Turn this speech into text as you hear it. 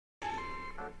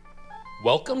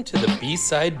Welcome to the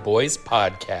B-Side Boys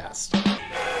podcast.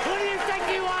 Who do you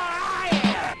think you are? I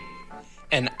am!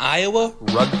 An Iowa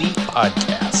rugby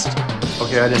podcast.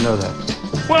 Okay, I didn't know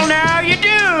that. Well, now you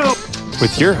do!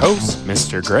 With your host,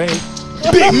 Mr. Gray.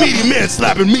 Big meaty man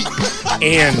slapping me.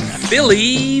 And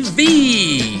Philly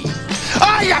V.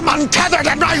 I am untethered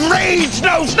and my rage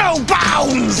knows no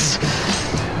bounds.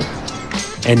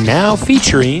 And now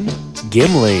featuring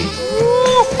Gimli.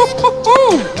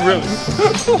 Really?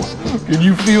 Can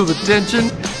you feel the tension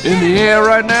in the air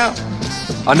right now?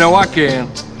 I know I can.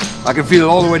 I can feel it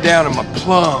all the way down in my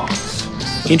plums.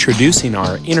 Introducing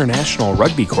our international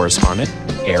rugby correspondent,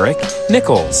 Eric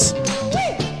Nichols.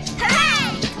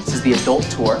 This is the adult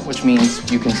tour, which means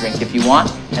you can drink if you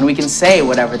want, and we can say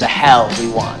whatever the hell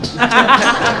we want.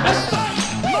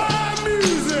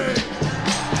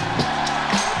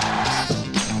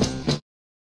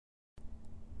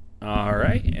 All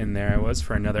right, and there I was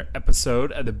for another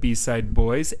episode of the B-Side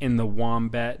Boys in the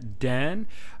Wombat Den.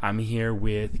 I'm here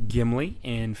with Gimli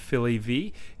and Philly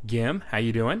V. Gim, how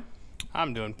you doing?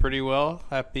 I'm doing pretty well.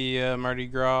 Happy Mardi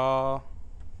Gras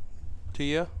to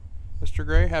you, Mr.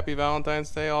 Gray. Happy Valentine's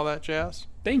Day, all that jazz.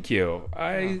 Thank you.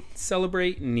 I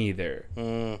celebrate neither.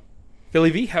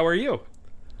 Philly V, how are you?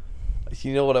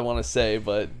 You know what I want to say,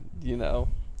 but, you know,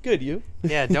 good, you.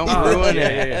 Yeah, don't ruin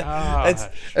it. It's,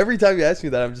 every time you ask me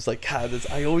that, I'm just like, God,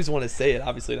 I always want to say it.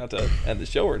 Obviously not to end the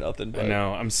show or nothing. But. I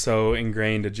know. I'm so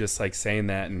ingrained to just, like, saying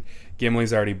that, and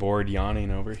Gimli's already bored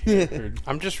yawning over here.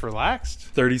 I'm just relaxed.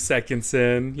 30 seconds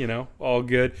in, you know, all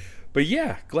good. But,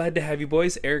 yeah, glad to have you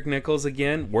boys. Eric Nichols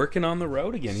again, working on the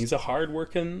road again. He's a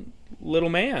hard-working little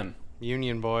man.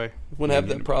 Union boy. Wouldn't have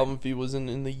that problem if he wasn't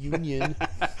in the union.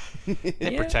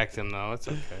 They protect him, though. It's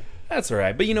okay. That's all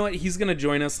right. But you know what? He's going to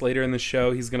join us later in the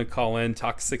show. He's going to call in,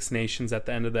 talk Six Nations at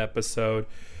the end of the episode.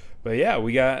 But yeah,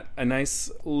 we got a nice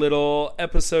little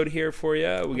episode here for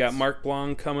you. We got Marc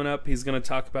Blong coming up. He's going to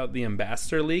talk about the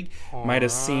Ambassador League. Might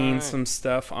have seen some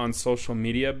stuff on social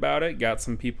media about it. Got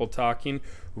some people talking.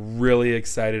 Really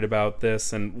excited about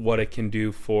this and what it can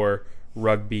do for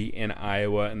rugby in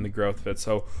Iowa and the growth of it.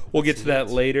 So we'll get to that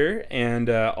later. And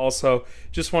also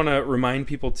just want to remind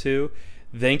people too,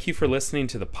 thank you for listening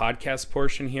to the podcast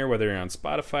portion here, whether you're on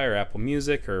Spotify or Apple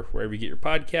Music or wherever you get your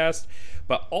podcast.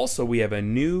 But also we have a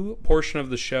new portion of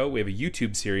the show. We have a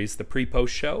YouTube series, the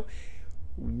pre-post show.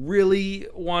 Really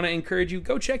want to encourage you,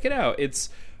 go check it out. It's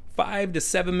 5 to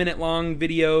 7 minute long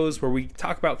videos where we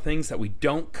talk about things that we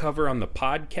don't cover on the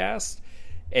podcast.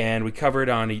 And we cover it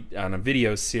on a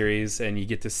video series, and you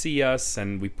get to see us,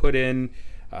 and we put in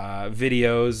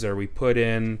videos or we put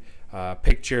in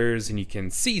pictures, and you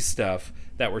can see stuff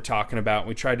that we're talking about.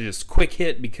 We try to just quick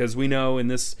hit because we know in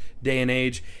this day and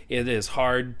age it is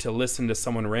hard to listen to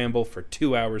someone ramble for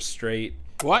 2 hours straight.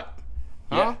 What?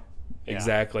 Huh? Yeah,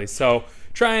 exactly. So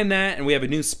trying that, and we have a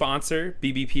new sponsor.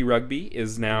 BBP Rugby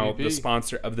is now the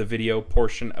sponsor of the video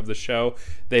portion of the show.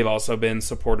 They've also been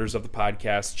supporters of the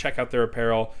podcast. Check out their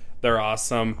apparel. They're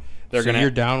awesome.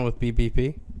 You're down with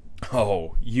BBP?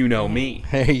 Oh, you know me.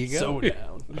 There you go. So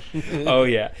down. Oh,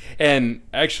 yeah. And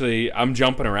actually, I'm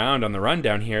jumping around on the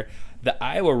rundown here. The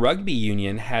Iowa Rugby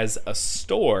Union has a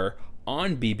store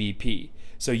on BBP.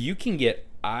 So you can get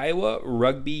Iowa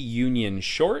Rugby Union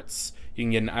shorts. You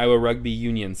can get an Iowa Rugby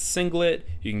Union singlet.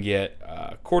 You can get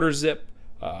a quarter zip.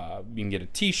 You can get a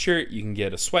t-shirt. You can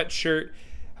get a sweatshirt.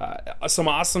 Some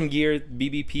awesome gear.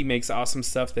 BBP makes awesome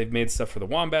stuff. They've made stuff for the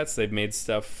Wombats. They've made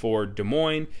stuff for Des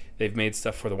Moines. They've made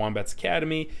stuff for the Wombats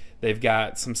Academy. They've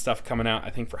got some stuff coming out,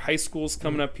 I think, for high schools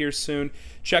coming up here soon.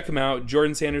 Check them out.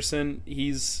 Jordan Sanderson,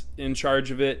 he's in charge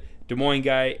of it. Des Moines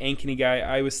guy, Ankeny guy,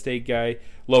 Iowa State guy,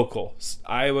 local.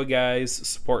 Iowa guys,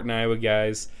 supporting Iowa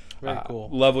guys. Very cool.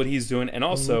 Love what he's doing. And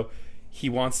also, he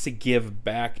wants to give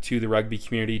back to the rugby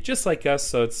community, just like us.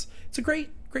 So it's a great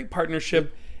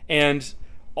partnership. And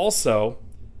also,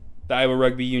 the Iowa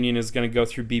Rugby Union is going to go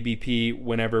through BBP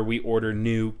whenever we order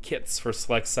new kits for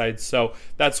Select Side. So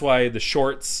that's why the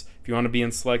shorts, if you want to be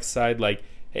in Select Side, like,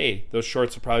 hey, those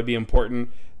shorts will probably be important.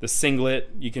 The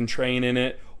singlet, you can train in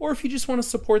it. Or if you just want to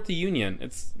support the union.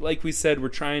 It's like we said, we're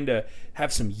trying to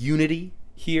have some unity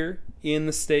here in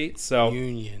the state. So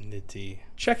Unity.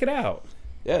 Check it out.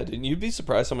 Yeah, dude, you'd be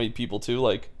surprised how many people, too,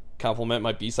 like, compliment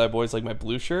my B-Side Boys, like my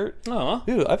blue shirt. Aw.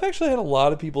 Dude, I've actually had a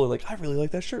lot of people like, I really like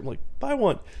that shirt. I'm like, buy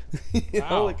one. You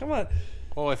know, like, come on.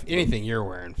 Well, if anything, you're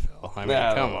wearing, Phil. I mean,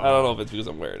 come on. I don't know if it's because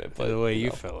I'm wearing it. But the way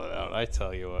you fill it out. I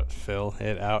tell you what, fill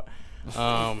it out.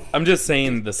 I'm just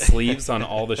saying the sleeves on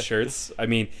all the shirts. I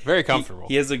mean, Very comfortable.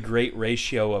 He has a great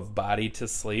ratio of body to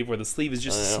sleeve, where the sleeve is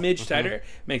just a smidge tighter,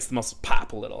 makes the muscle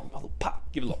pop a little pop,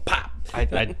 give it a little pop.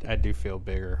 I do feel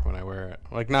bigger when I wear it.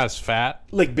 Like, not as fat.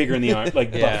 Like bigger in the arm,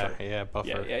 like buffer. Yeah,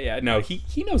 buffer. Yeah. No,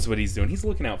 he knows what he's doing. He's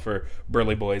looking out for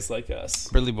burly boys like us.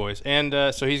 Burly boys. And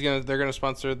so they're gonna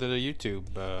sponsor the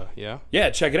YouTube. Yeah. Yeah,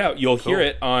 check it out. You'll hear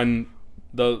it on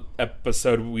the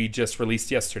episode we just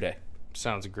released yesterday.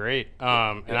 Sounds great.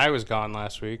 And I was gone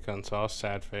last week, and so I was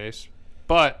sad face.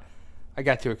 But I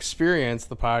got to experience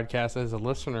the podcast as a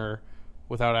listener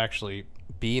without actually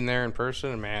being there in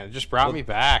person, and man, it just brought me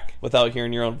back. Without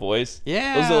hearing your own voice.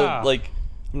 Yeah. Those are, like,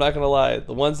 I'm not going to lie,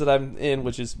 the ones that I'm in,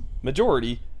 which is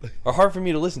majority, are hard for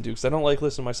me to listen to because I don't like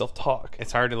listening to myself talk.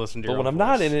 It's hard to listen to But your when own I'm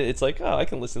not voice. in it, it's like, oh, I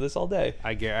can listen to this all day.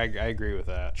 I agree with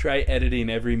that. Try editing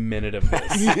every minute of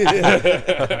this.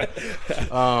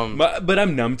 But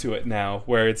I'm numb to it now,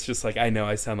 where it's just like, I know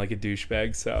I sound like a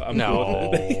douchebag, so I'm cool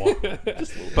with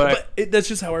it. But that's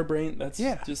just how our brain,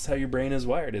 just how your brain is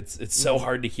wired. It's so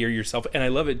hard to hear yourself. And I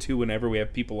love it too whenever we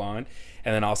have people on,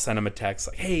 and then I'll send them a text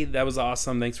like, hey, that was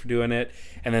awesome, thanks for doing it.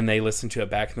 And then they listen to it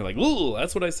back and they're like, ooh,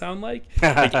 that's what I sound like.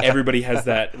 Like everybody has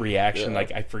that reaction.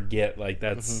 Like I forget, like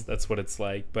that's what it's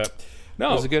like. But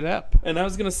no, It was a good app. And I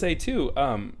was gonna say too,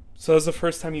 so that was the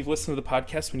first time you've listened to the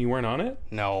podcast when you weren't on it?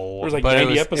 No. There was like but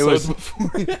 90 episodes before.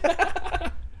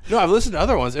 No, I've listened to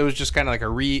other ones. It was just kind of like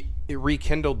it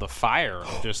rekindled the fire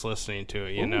of just listening to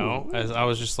it, you know? As I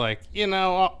was just like,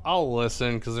 I'll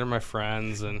listen because they're my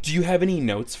friends. And Do you have any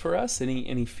notes for us?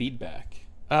 Any feedback?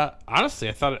 honestly,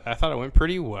 I thought it went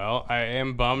pretty well. I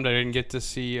am bummed I didn't get to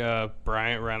see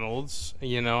Bryant Reynolds.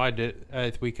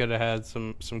 We could have had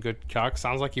some good talk.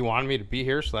 Sounds like he wanted me to be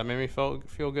here, so that made me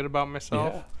feel good about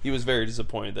myself. Yeah. He was very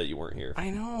disappointed that you weren't here. I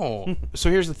know. So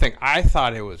here's the thing. I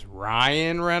thought it was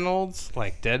Ryan Reynolds,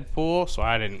 like Deadpool, so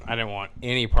I didn't want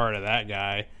any part of that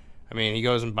guy. I mean, he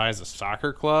goes and buys a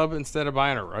soccer club instead of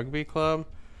buying a rugby club.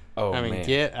 Oh, I mean, man.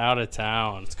 get out of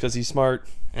town. It's because he's smart.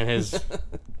 And his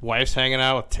wife's hanging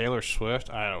out with Taylor Swift.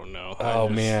 I don't know.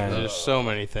 Man. There's so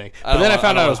many things. But then I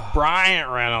found out it was Bryant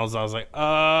Reynolds. I was like,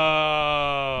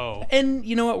 oh. And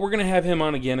you know what? We're going to have him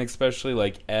on again, especially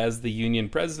like as the union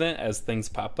president, as things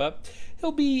pop up.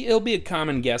 He'll be a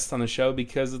common guest on the show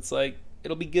because it's like,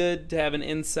 it'll be good to have an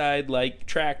inside like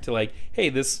track to like, hey,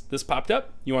 this popped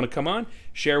up. You want to come on,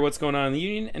 share what's going on in the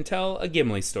union, and tell a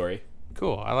Gimli story.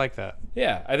 Cool. I like that.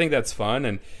 Yeah, I think that's fun.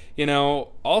 And,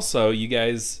 also, you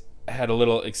guys had a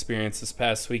little experience this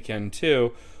past weekend,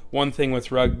 too. One thing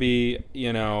with rugby,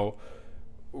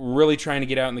 really trying to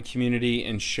get out in the community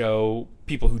and show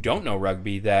people who don't know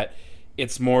rugby that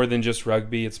it's more than just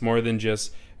rugby. It's more than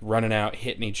just running out,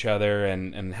 hitting each other,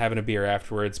 and having a beer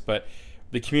afterwards. But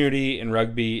the community in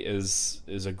rugby is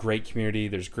a great community.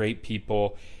 There's great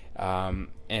people.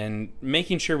 And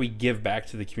making sure we give back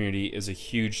to the community is a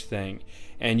huge thing.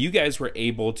 And you guys were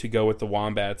able to go with the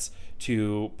Wombats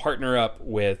to partner up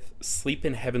with Sleep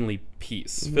in Heavenly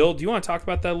Peace. Mm-hmm. Phil, do you want to talk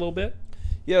about that a little bit?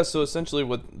 Yeah, so essentially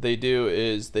what they do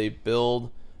is they build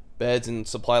beds and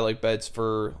supply like beds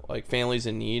for like families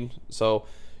in need. So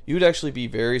you'd actually be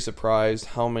very surprised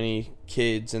how many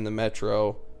kids in the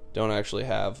metro don't actually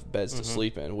have beds to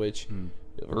sleep in, which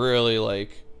really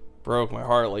like broke my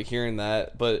heart like hearing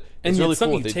that. But and it's really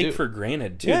something cool you take for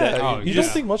granted too. Yeah, you don't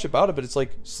think much about it, but it's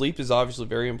like sleep is obviously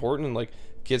very important, and like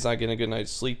kids not getting a good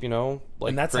night's sleep, like,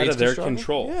 and that's out of their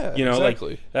control. Yeah,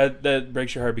 exactly. Like that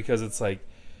breaks your heart because it's like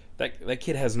that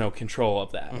kid has no control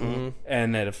of that,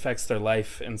 and it affects their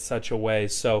life in such a way.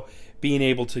 So being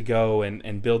able to go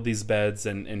and build these beds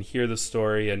and hear the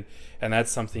story, and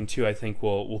that's something too I think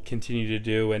we'll continue to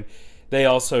do. And they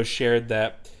also shared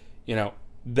that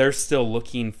they're still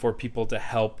looking for people to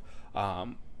help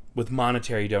with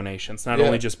monetary donations, not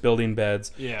only just building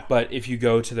beds, but if you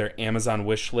go to their Amazon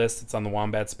wish list, it's on the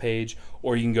Wombats page,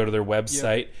 or you can go to their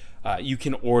website, you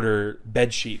can order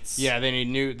bed sheets. Yeah, they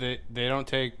need they don't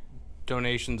take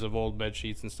donations of old bed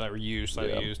sheets and stuff used.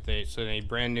 They need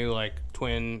brand new like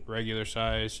twin regular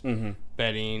size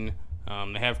bedding.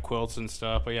 They have quilts and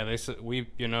stuff, but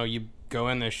you go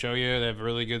in, they show you, they have a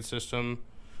really good system.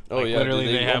 Oh, yeah, literally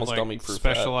they have almost like dummy-proof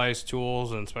specialized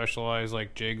tools and specialized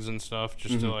like jigs and stuff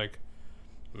just to like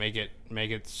make it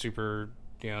super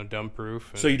dumb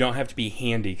proof. So you don't have to be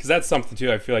handy, because that's something too.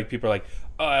 I feel like people are like,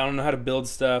 oh, I don't know how to build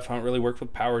stuff. I don't really work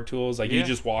with power tools. Like you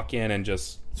just walk in and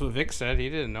just. That's what Vic said. He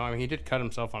didn't know. I mean, he did cut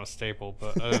himself on a staple,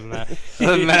 but other than that,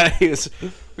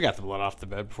 we got the blood off the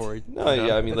bed before he. No,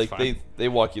 yeah, I mean, like they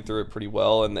walk you through it pretty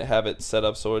well, and they have it set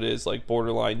up so it is like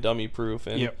borderline dummy proof,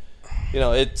 and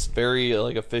it's very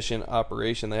like efficient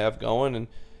operation they have going, and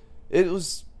it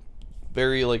was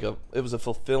very like it was a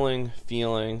fulfilling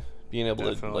feeling being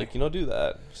able to like do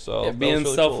that. So yeah, being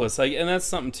really selfless, cool. like, and that's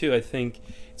something too. I think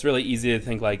it's really easy to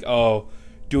think like, oh,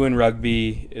 doing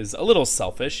rugby is a little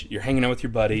selfish. You're hanging out with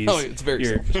your buddies. Oh, it's very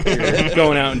selfish. You're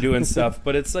going out and doing stuff,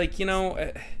 but it's like,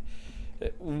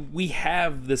 we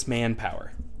have this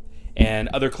manpower. And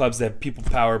other clubs that have people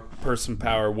power, person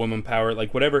power, woman power,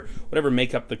 like whatever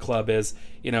makeup the club is,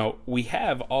 we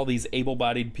have all these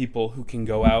able-bodied people who can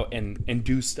go out and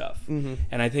do stuff. Mm-hmm.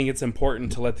 And I think it's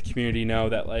important to let the community know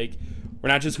that, like, we're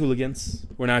not just hooligans.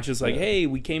 We're not just like, hey,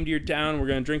 we came to your town, we're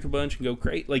going to drink a bunch and go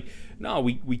crazy. Like, no,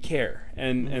 we care.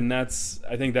 And I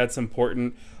think that's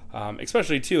important,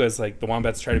 especially, too, as, like, the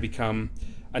Wombats try to become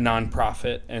a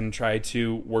nonprofit and try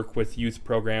to work with youth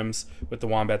programs with the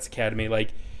Wombats Academy.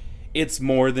 Like, it's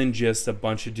more than just a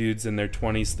bunch of dudes in their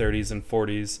 20s, 30s, and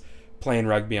 40s playing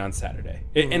rugby on Saturday.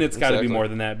 And it's got to be more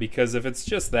than that, because if it's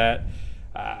just that,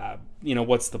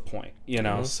 what's the point?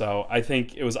 So I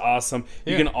think it was awesome.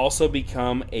 You can also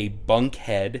become a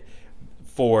bunkhead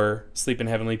for Sleep in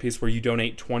Heavenly Peace, where you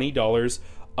donate $20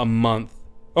 a month.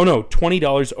 Oh, no,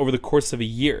 $20 over the course of a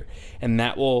year. And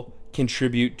that will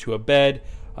contribute to a bed.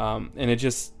 And it's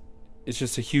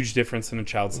just a huge difference in a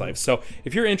child's life. So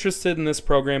if you're interested in this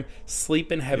program,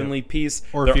 Sleep in Heavenly Peace.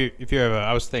 Or if you have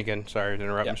I was thinking, sorry to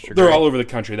interrupt, Mr. They're Gray. all over the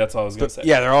country. That's all I was going to say.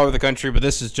 Yeah, they're all over the country, but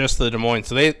this is just the Des Moines.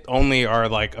 So they only are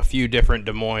like a few different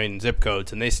Des Moines zip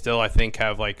codes, and they still, I think,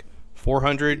 have like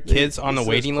 400 kids on the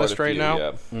waiting list right now.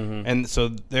 Yeah. Mm-hmm. And so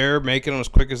they're making them as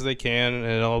quick as they can, and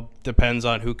it all depends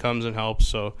on who comes and helps.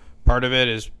 So part of it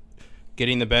is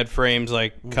getting the bed frames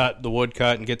cut, the wood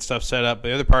cut, and get stuff set up.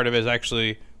 The other part of it is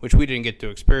actually, which we didn't get to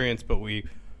experience, but we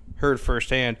heard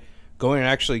firsthand, going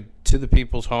actually to the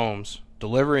people's homes,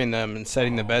 delivering them and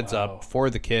setting the beds up for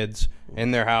the kids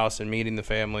in their house and meeting the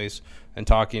families and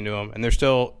talking to them. And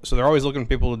they're always looking for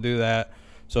people to do that.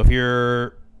 So if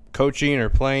you're coaching or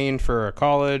playing for a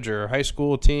college or a high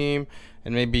school team,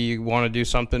 and maybe you want to do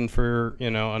something for,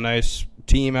 a nice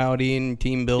team outing,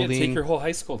 team building. Yeah, take your whole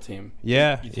high school team.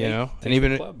 Yeah, and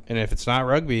even and if it's not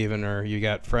rugby, even, or you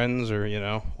got friends or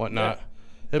whatnot. Yeah.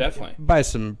 Definitely buy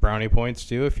some brownie points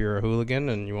too if you're a hooligan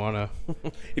and you want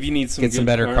to. If you need get some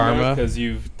better karma because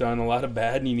you've done a lot of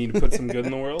bad and you need to put some good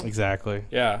in the world. Exactly.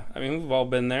 Yeah, I mean, we've all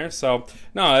been there. So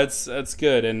no, it's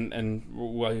good, and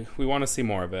we want to see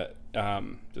more of it.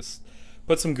 Just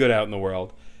put some good out in the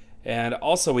world. And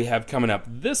also, we have coming up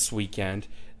this weekend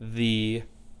the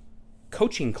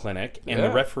coaching clinic and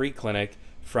the referee clinic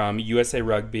from USA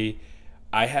Rugby.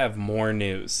 I have more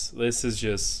news. This is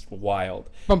just wild.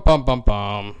 Bum, bum, bum,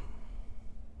 bum.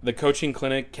 The coaching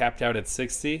clinic capped out at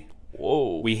 60.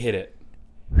 Whoa. We hit it.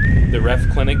 The ref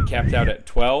clinic capped out at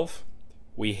 12.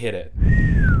 We hit it.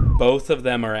 Both of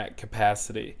them are at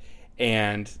capacity.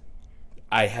 And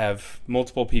I have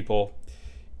multiple people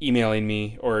emailing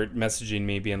me or messaging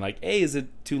me being like, hey, is it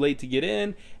too late to get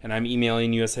in? And I'm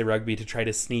emailing USA Rugby to try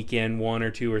to sneak in 1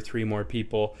 or 2 or 3 more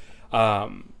people.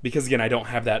 Because, again, I don't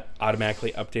have that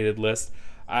automatically updated list.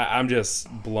 I'm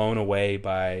just blown away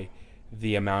by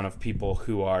the amount of people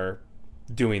who are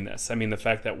doing this. I mean, the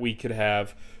fact that we could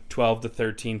have 12 to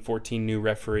 13, 14 new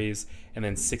referees and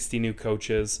then 60 new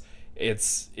coaches,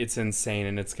 it's insane,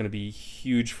 and it's going to be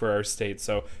huge for our state.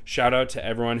 So shout out to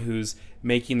everyone who's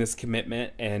making this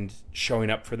commitment and showing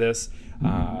up for this.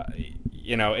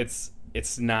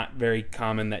 It's not very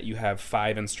common that you have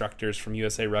 5 instructors from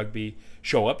USA Rugby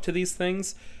show up to these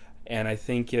things, and I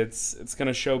think it's going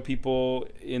to show people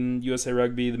in USA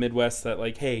Rugby, the Midwest, that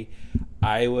like, hey,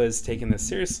 I was taking this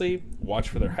seriously. Watch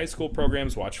for their high school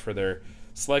programs, watch for their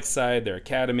select side, their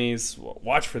academies,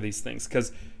 watch for these things,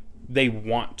 because they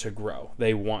want to grow.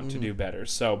 They want to do better.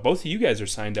 So both of you guys are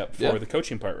signed up for the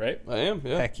coaching part, right? I am,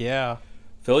 yeah. Heck yeah.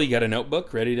 Phil, you got a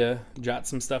notebook ready to jot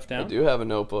some stuff down? I do have a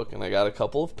notebook, and I got a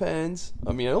couple of pens.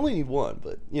 I mean, I only need one,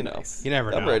 but, Nice. You never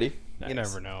know. I'm ready. Nice. You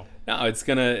never know. No, it's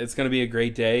gonna be a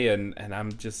great day, and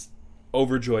I'm just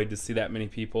overjoyed to see that many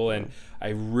people, and I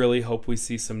really hope we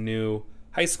see some new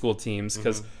high school teams,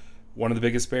 because one of the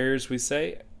biggest barriers we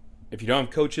say, if you don't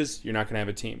have coaches, you're not going to have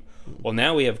a team. Well,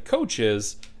 now we have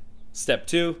coaches. Step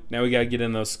 2, now we got to get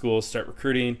in those schools, start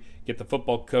recruiting, get the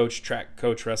football coach, track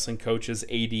coach, wrestling coaches,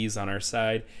 ADs on our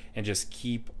side, and just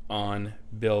keep on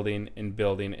building and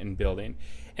building and building.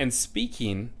 And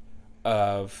speaking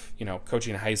of,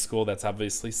 coaching high school, that's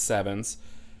obviously 7s.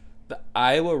 The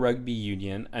Iowa Rugby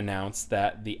Union announced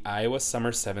that the Iowa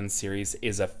Summer 7 series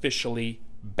is officially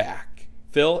back.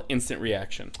 Phil, instant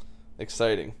reaction.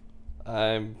 Exciting.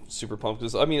 I'm super pumped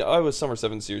because, Iowa Summer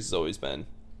 7 series has always been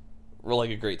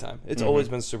a great time. It's always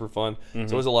been super fun.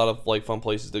 There's always a lot of fun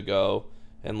places to go,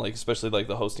 and especially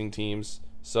the hosting teams.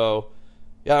 So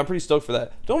Yeah, I'm pretty stoked for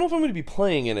that. Don't know if I'm going to be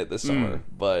playing in it this summer,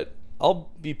 but I'll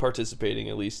be participating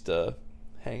at least to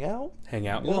hang out.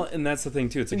 Well, and that's the thing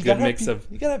too. It's a good mix of.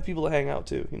 You gotta have people to hang out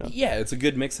too. Yeah, it's a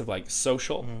good mix of like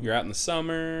social. You're out in the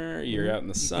summer. You're out in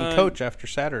the sun. You can coach after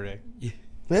Saturday.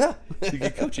 Yeah, you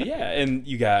can coach it. Yeah, and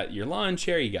you got your lawn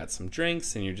chair. You got some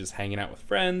drinks, and you're just hanging out with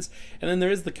friends. And then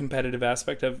there is the competitive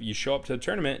aspect of you show up to the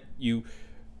tournament.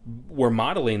 We're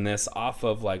modeling this off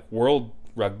of like World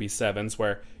Rugby Sevens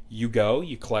where. You go,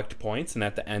 you collect points, and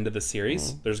at the end of the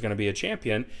series, there's going to be a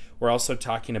champion. We're also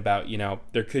talking about,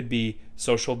 there could be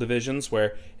social divisions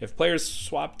where if players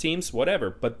swap teams, whatever,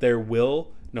 but there will,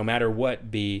 no matter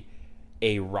what, be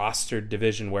a rostered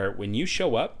division where when you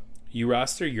show up, you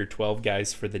roster your 12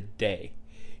 guys for the day.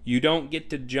 You don't get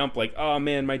to jump like, oh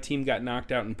man, my team got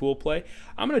knocked out in pool play.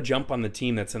 I'm going to jump on the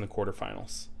team that's in the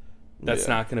quarterfinals. That's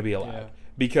not going to be allowed. Yeah.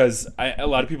 Because a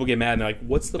lot of people get mad and they're like,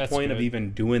 what's the point of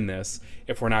even doing this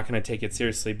if we're not going to take it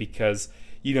seriously? Because,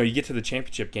 you get to the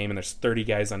championship game and there's 30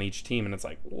 guys on each team and it's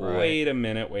like, wait a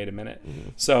minute. Mm-hmm.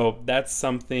 So that's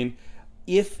something.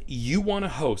 If you want to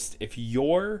host, if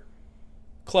your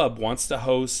club wants to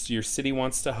host, your city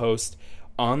wants to host,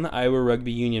 on the Iowa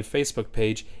Rugby Union Facebook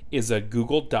page is a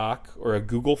Google Doc or a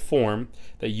Google form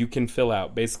that you can fill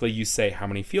out. Basically, you say how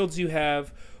many fields you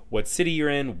have, what city you're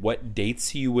in, what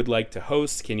dates you would like to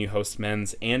host. Can you host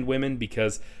men's and women?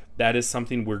 Because that is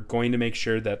something we're going to make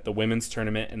sure that the women's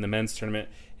tournament and the men's tournament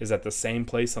is at the same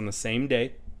place on the same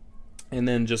day. And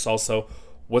then just also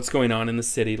what's going on in the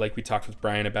city, like we talked with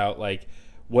Brian about, like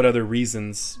what other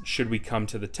reasons should we come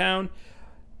to the town.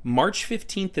 March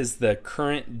 15th is the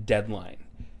current deadline.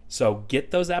 So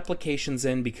get those applications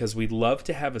in because we'd love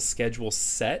to have a schedule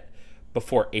set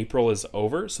before April is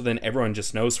over. So then everyone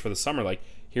just knows for the summer, like,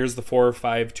 here's the 4 or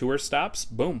 5 tour stops.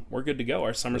 Boom, we're good to go.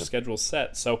 Our summer schedule's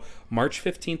set. So March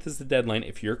 15th is the deadline.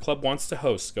 If your club wants to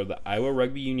host, go to the Iowa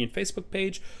Rugby Union Facebook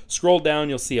page. Scroll down,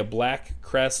 you'll see a black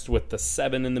crest with the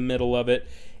 7 in the middle of it.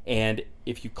 And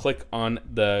if you click on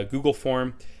the Google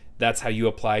form, that's how you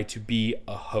apply to be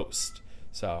a host.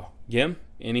 So, Gim,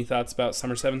 any thoughts about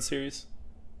Summer 7 series?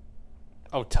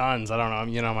 Oh, tons. I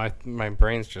don't know. My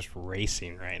brain's just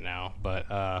racing right now.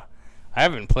 But I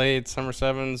haven't played Summer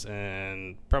Sevens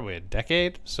in probably a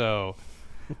decade, so.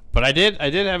 But I did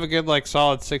have a good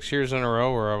solid 6 years in a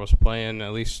row where I was playing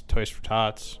at least Toys for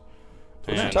Tots.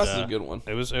 Toys for Tots is a good one.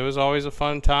 It was always a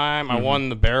fun time. Mm-hmm. I won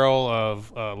the barrel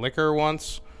of liquor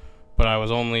once, but I was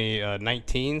only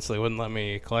 19, so they wouldn't let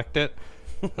me collect it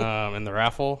in the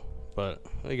raffle. But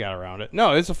we got around it.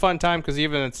 No, it's a fun time because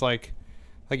even it's like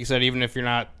you said, even if you're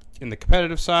not in the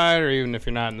competitive side, or even if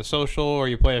you're not in the social, or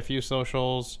you play a few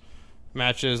socials.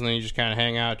 Matches and then you just kind of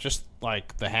hang out, just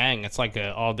like the hang. It's like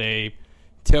an all-day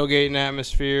tailgating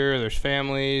atmosphere. There's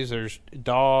families, there's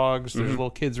dogs, there's little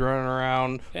kids running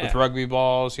around with rugby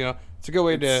balls. It's a good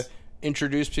way to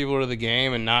introduce people to the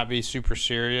game and not be super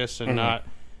serious and not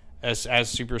as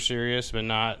super serious, but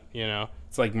not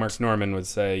It's like Mark Norman would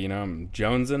say, I'm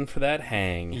jonesing for that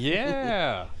hang.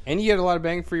 Yeah, and you get a lot of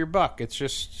bang for your buck.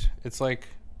 It's like.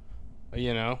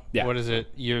 What is it?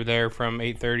 You're there from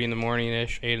 8:30 in the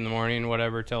morning-ish, 8 in the morning,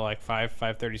 whatever, till like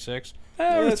 5:36.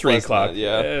 Or 3 o'clock.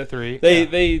 3.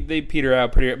 They peter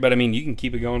out pretty, but I mean, you can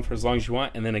keep it going for as long as you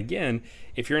want. And then again,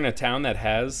 if you're in a town that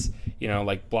has,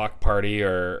 like Block Party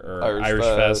or Irish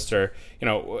Fest or,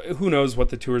 who knows what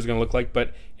the tour is going to look like.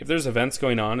 But if there's events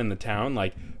going on in the town,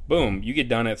 like, boom, you get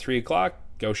done at 3 o'clock.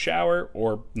 Go shower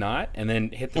or not, and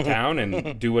then hit the town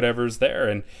and do whatever's there.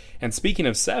 And speaking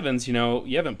of sevens, you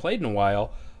haven't played in a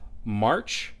while.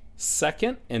 March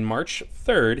 2nd and March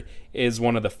 3rd is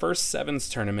one of the first sevens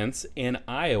tournaments in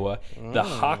Iowa, the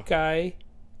Hawkeye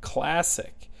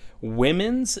Classic.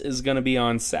 Women's is going to be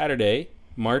on Saturday,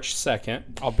 March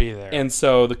 2nd. I'll be there. And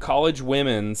so the college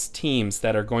women's teams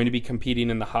that are going to be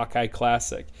competing in the Hawkeye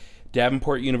Classic,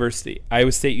 Davenport University,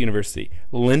 Iowa State University,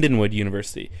 Lindenwood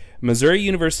University, Missouri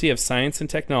University of Science and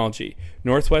Technology,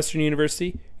 Northwestern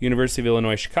University, University of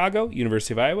Illinois Chicago,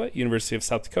 University of Iowa, University of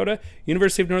South Dakota,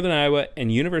 University of Northern Iowa,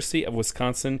 and University of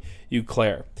Wisconsin Eau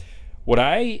Claire. What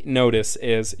I notice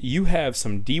is you have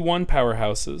some D1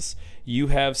 powerhouses, you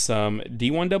have some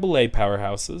D1 AA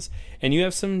powerhouses, and you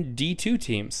have some D2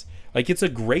 teams. It's a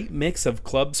great mix of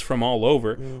clubs from all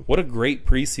over. What a great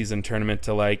preseason tournament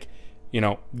to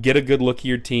get a good look at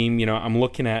your team. I'm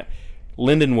looking at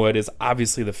Lindenwood is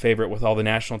obviously the favorite with all the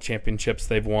national championships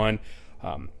they've won.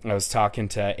 I was talking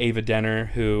to Ava Denner,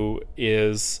 who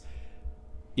is,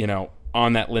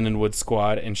 on that Lindenwood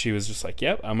squad, and she was just like,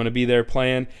 yep, I'm going to be there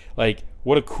playing.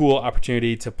 What a cool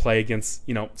opportunity to play against,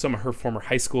 some of her former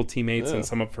high school teammates and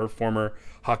some of her former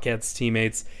Hawkettes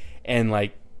teammates. And,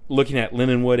 looking at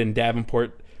Lindenwood and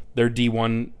Davenport, they're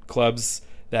D1 clubs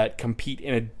that compete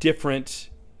in a different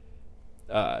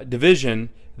division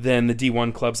than the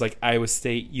D1 clubs like Iowa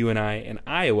State, UNI, and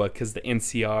Iowa, because the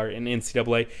NCR and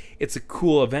NCAA, it's a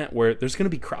cool event where there's going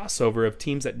to be crossover of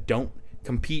teams that don't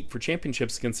compete for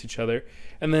championships against each other.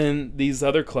 And then these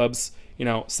other clubs,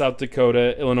 South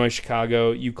Dakota, Illinois,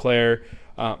 Chicago, Eau Claire,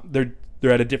 they're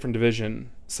at a different division.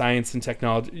 Science and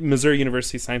technology, Missouri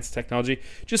University Science and Technology,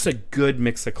 just a good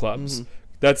mix of clubs. Mm-hmm.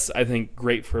 That's, I think,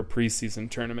 great for a preseason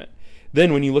tournament.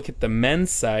 Then when you look at the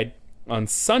men's side, on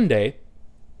Sunday,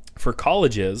 for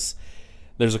colleges,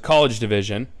 there's a college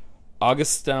division,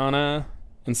 Augustana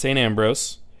and St.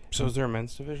 Ambrose. So is there a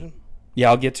men's division? Yeah,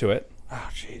 I'll get to it. Oh,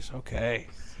 jeez, okay.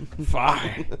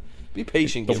 Fine. Be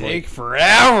patient. It'll take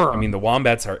forever. I mean, the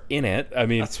Wombats are in it. I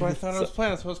mean, that's what I thought I was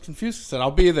playing. That's what I was confused. I said,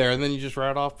 I'll be there. And then you just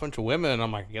write off a bunch of women. And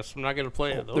I'm like, I guess I'm not going to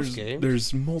play those games.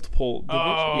 There's multiple divisions.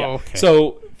 Oh, yeah. Okay.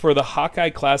 So for the Hawkeye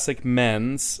Classic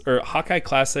men's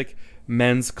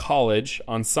college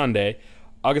on Sunday,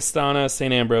 Augustana,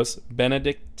 St. Ambrose,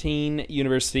 Benedictine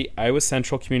University, Iowa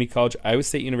Central Community College, Iowa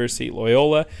State University,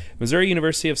 Loyola, Missouri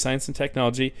University of Science and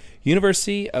Technology,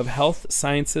 University of Health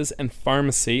Sciences and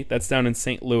Pharmacy, that's down in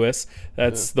St. Louis.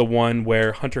 That's the one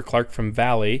where Hunter Clark from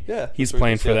Valley, he's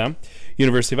playing for them.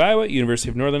 University of Iowa, University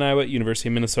of Northern Iowa, University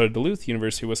of Minnesota Duluth,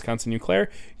 University of Wisconsin Eau Claire,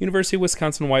 University of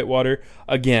Wisconsin Whitewater.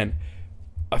 Again,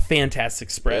 a fantastic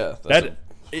spread. Yeah,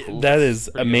 that is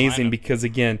amazing because,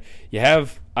 again, you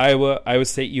have Iowa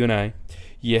State, UNI.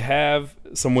 You have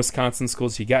some Wisconsin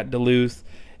schools. You got Duluth.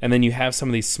 And then you have some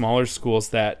of these smaller schools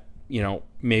that,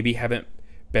 maybe haven't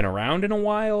been around in a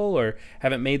while or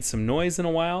haven't made some noise in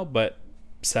a while. But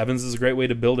sevens is a great way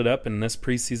to build it up, and this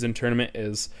preseason tournament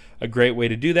is a great way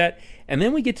to do that. And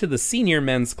then we get to the senior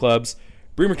men's clubs.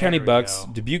 Bremer County Bucks,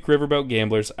 Dubuque Riverboat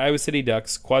Gamblers, Iowa City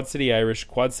Ducks, Quad City Irish,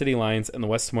 Quad City Lions, and the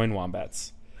West Des Moines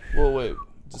Wombats. Well, wait.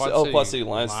 Quad City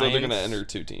Lions. So they're going to enter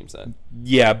 2 teams then.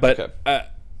 Yeah, but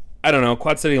I don't know.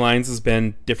 Quad City Lions has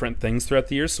been different things throughout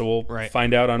the year, so we'll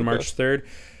find out on March 3rd.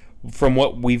 From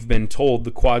what we've been told,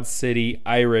 the Quad City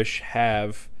Irish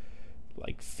have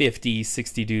like 50,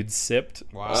 60 dudes sipped.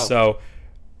 Wow. So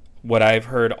what I've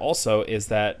heard also is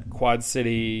that Quad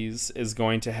Cities is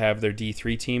going to have their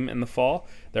D3 team in the fall.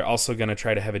 They're also going to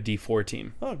try to have a D4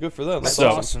 team. Oh, good for them. That's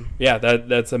awesome. Yeah,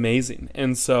 that's amazing.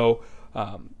 And so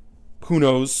who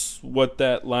knows what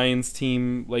that Lions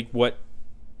team, like what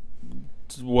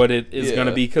it is going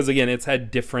to be, because again, it's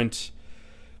had different,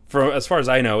 as far as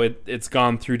I know, it's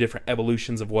gone through different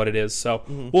evolutions of what it is. So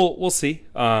we'll see.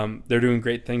 They're doing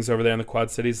great things over there in the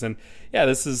Quad Cities, and yeah,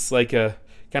 this is like a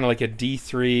kind of like a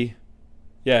D3.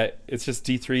 Yeah, it's just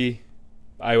D3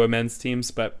 Iowa men's teams,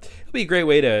 but it'll be a great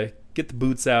way to get the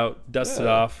boots out, dust it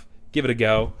off, give it a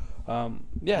go.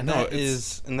 That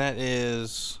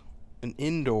is an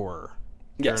indoor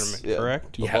tournament,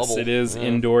 correct? Yes, it is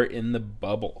indoor in the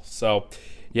bubble. So,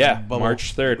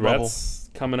 March 3rd. That's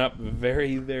coming up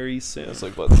very, very soon. It's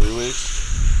like, what, 3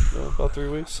 weeks? No, about 3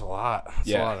 weeks? That's a lot.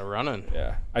 That's a lot of running.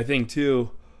 Yeah. I think,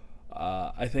 too,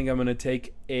 I'm going to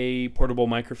take a portable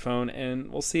microphone,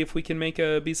 and we'll see if we can make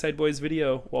a B-Side Boys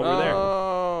video while we're there.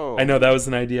 I know that was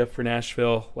an idea for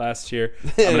Nashville last year.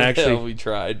 We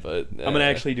tried, but I'm going to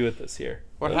actually do it this year.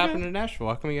 What happened in Nashville?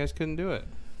 How come you guys couldn't do it?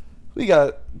 We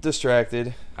got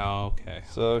distracted. Oh, okay.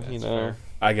 So, fair.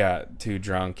 I got too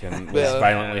drunk and was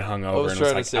violently hungover. I was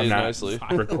trying to say nicely.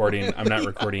 I'm not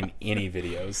recording any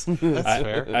videos. That's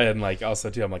fair. And also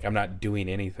too, I'm not doing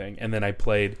anything. And then I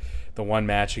played the one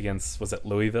match against, was it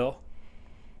Louisville?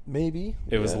 Maybe.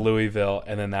 It was Louisville,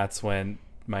 and then that's when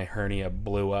my hernia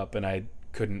blew up and I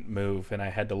couldn't move, and I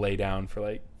had to lay down for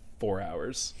like 4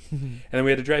 hours. And then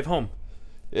we had to drive home.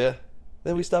 Yeah.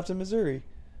 Then we stopped in Missouri.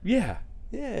 Yeah.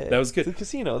 Yeah. That was good. The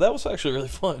casino. That was actually really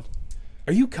fun.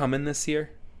 Are you coming this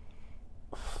year?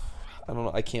 I don't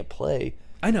know. I can't play.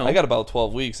 I know. I got about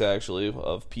 12 weeks, actually,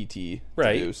 of PT to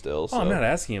do still. So. Oh, I'm not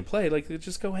asking you to play. Like,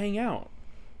 just go hang out.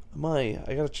 I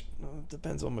got to...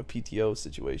 depends on my PTO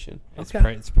situation. It's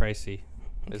pricey,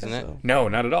 isn't it? So. No,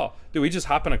 not at all. Dude, we just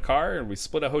hop in a car and we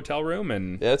split a hotel room,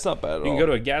 and yeah, it's not bad at all. You can go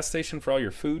to a gas station for all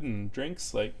your food and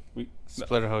drinks. Like, we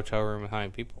split a hotel room with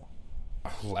 9 people.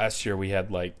 Last year we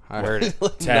had like 10,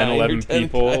 11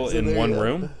 people in one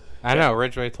room. I know.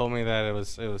 Ridgway told me that it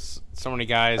was so many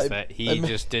guys that he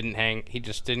just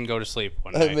didn't go to sleep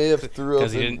one night. I may have threw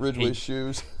up in Ridgway's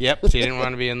shoes. Yep, so he didn't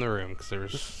want to be in the room because there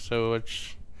was so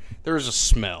much. There was a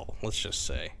smell. Let's just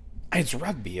say. It's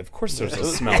rugby, of course. There's a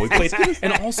smell. We played,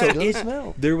 and also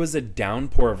there was a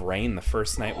downpour of rain the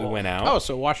first night we went out. Oh,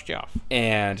 so it washed you off.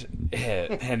 And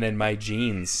then my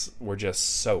jeans were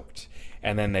just soaked.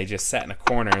 and then they just sat in a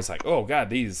corner. It's like, oh god,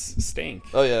 these stink.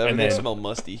 Oh yeah, and they then smell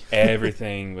musty.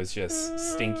 everything was just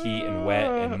stinky and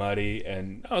wet and muddy,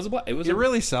 and it was You're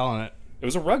really selling it. It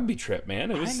was a rugby trip,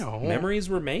 man. I know. Memories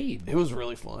were made. It was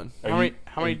really fun. How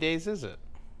many days is it?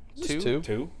 Just Two?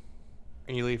 Two.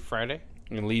 And you leave Friday?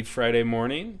 I'm gonna leave Friday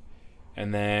morning,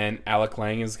 and then Alec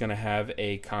Lang is gonna have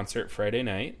a concert Friday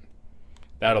night.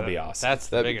 That'll be awesome. That's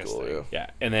the That'd be biggest cool, thing. yeah. Yeah,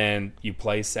 and then you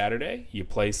play Saturday, you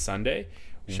play Sunday.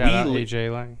 Shout out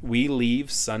AJ Lang. We leave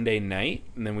Sunday night,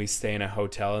 and then we stay in a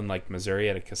hotel in like Missouri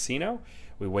at a casino.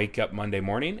 We wake up Monday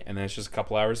morning, and then it's just a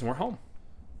couple hours, and we're home.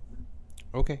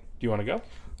 Okay. Do you want to go?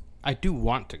 I do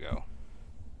want to go.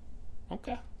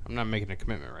 Okay. I'm not making a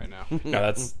commitment right now.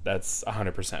 No, that's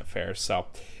 100% fair. So,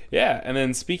 yeah, and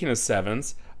then speaking of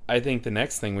sevens, I think the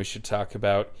next thing we should talk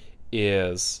about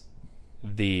is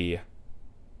the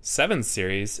Sevens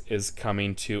series is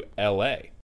coming to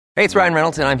L.A. Hey, it's Ryan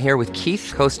Reynolds, and I'm here with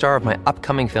Keith, co-star of my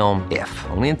upcoming film, If,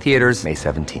 only in theaters May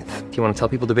 17th. Do you want to tell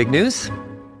people the big news?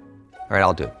 All right,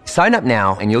 I'll do it. Sign up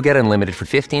now and you'll get unlimited for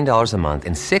 $15 a month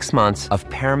and 6 months of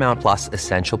Paramount Plus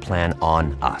Essential Plan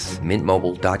on us.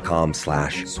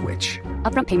 MintMobile.com/switch.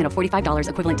 Upfront payment of $45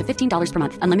 equivalent to $15 per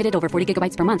month. Unlimited over 40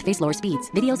 gigabytes per month. Face lower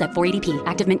speeds. Videos at 480p.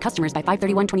 Active Mint customers by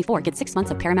 531.24 get 6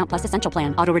 months of Paramount Plus Essential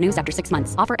Plan. Auto renews after 6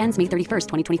 months. Offer ends May 31st,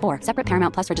 2024. Separate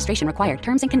Paramount Plus registration required.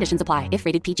 Terms and conditions apply if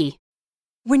rated PG.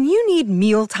 When you need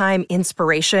mealtime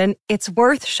inspiration, it's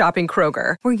worth shopping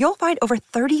Kroger, where you'll find over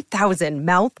 30,000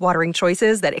 mouth-watering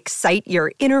choices that excite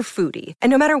your inner foodie. And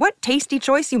no matter what tasty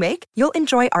choice you make, you'll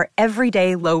enjoy our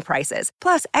everyday low prices,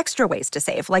 plus extra ways to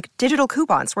save, like digital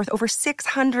coupons worth over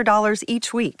 $600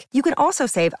 each week. You can also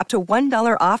save up to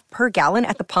 $1 off per gallon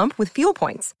at the pump with fuel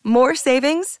points. More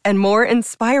savings and more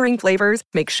inspiring flavors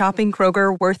make shopping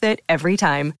Kroger worth it every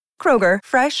time. Kroger,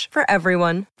 fresh for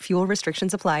everyone. Fuel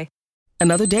restrictions apply.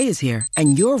 Another day is here,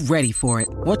 and you're ready for it.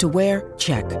 What to wear?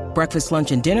 Check. Breakfast,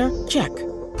 lunch, and dinner? Check.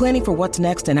 Planning for what's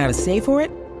next and how to save for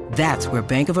it? That's where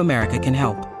Bank of America can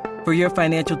help. For your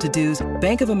financial to-dos,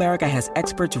 Bank of America has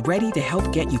experts ready to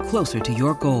help get you closer to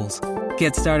your goals.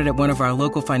 Get started at one of our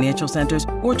local financial centers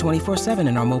or 24/7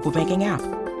 in our mobile banking app.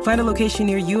 Find a location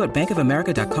near you at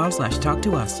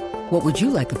bankofamerica.com/talktous. What would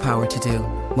you like the power to do?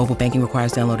 Mobile banking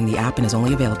requires downloading the app and is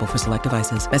only available for select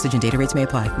devices. Message and data rates may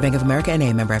apply. Bank of America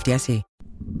N.A., member FDIC.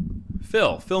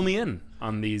 Fill me in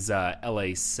on these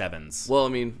LA Sevens. Well, I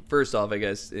mean, first off, I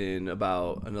guess in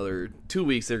about another 2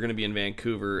 weeks, they're going to be in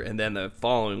Vancouver, and then the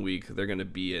following week, they're going to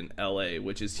be in LA,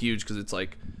 which is huge because it's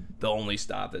like the only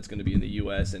stop that's going to be in the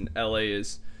U.S., and LA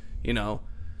is, you know,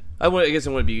 I guess it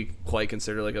wouldn't be quite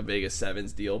considered like a Vegas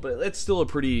Sevens deal, but it's still a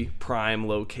pretty prime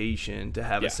location to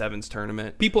have a Sevens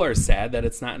tournament. People are sad that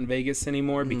it's not in Vegas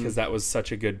anymore because that was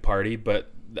such a good party,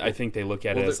 but I think they look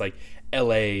at it as like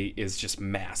LA is just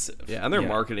massive. Yeah, and they're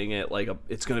marketing it like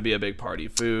it's going to be a big party,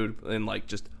 food and like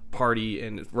just party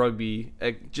and rugby,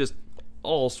 just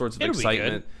all sorts of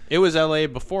excitement. It was LA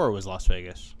before it was Las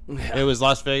Vegas. Yeah. It was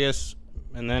Las Vegas,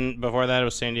 and then before that it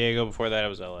was San Diego. Before that it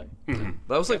was LA. Mm-hmm.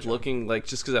 But I was like looking like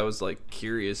just because I was like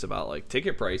curious about like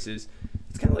ticket prices.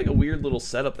 It's kind of like a weird little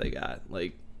setup they got.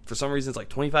 Like for some reason it's like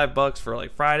 $25 for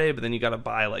like Friday, but then you got to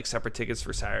buy like separate tickets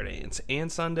for Saturday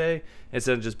and Sunday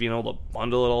instead of just being able to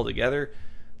bundle it all together.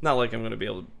 Not like I'm going to be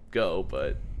able to go,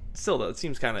 but still though it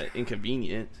seems kind of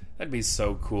inconvenient. That'd be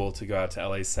so cool to go out to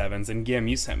LA Sevens. And Gim,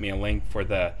 you sent me a link for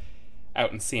the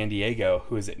out in San Diego.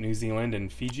 Who is it? New Zealand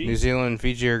and Fiji? New Zealand and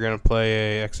Fiji are going to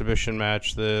play a exhibition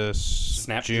match this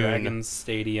Snapdragon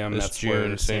Stadium. This that's June,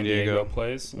 where San Diego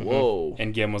plays. Whoa.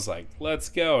 And Gim was like, let's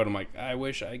go. And I'm like, I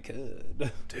wish I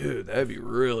could. Dude, that'd be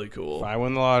really cool. If I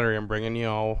win the lottery, I'm bringing you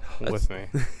all with me.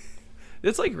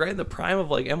 It's like right in the prime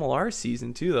of like MLR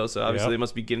season too, though. So obviously they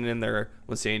must be getting in there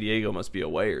when San Diego must be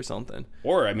away or something.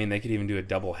 Or I mean, they could even do a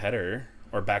double header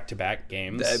or back-to-back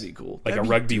games. That'd be cool. Like a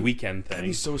rugby weekend thing. That'd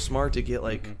be so smart to get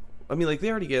like. I mean, like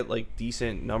they already get like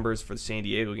decent numbers for the San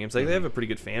Diego games. Like they have a pretty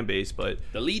good fan base, but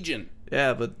the Legion.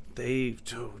 Yeah, but they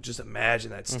just imagine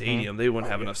that stadium. They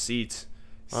wouldn't have enough seats.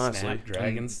 Honestly,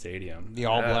 Snapdragon Stadium. The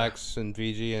All Blacks in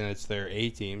Fiji, and it's their A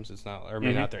teams. It's not, or I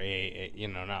mean, not their A. You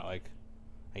know, not like.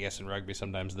 I guess in rugby,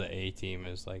 sometimes the A team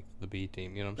is like the B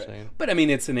team. You know what I'm saying? But I mean,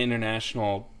 it's an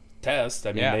international test.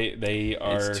 I mean, they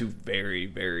are. It's two very,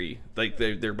 very like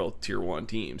they're both tier 1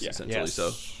 teams essentially. Yes.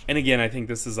 So, and again, I think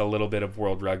this is a little bit of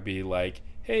world rugby. Like,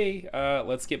 hey,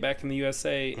 let's get back in the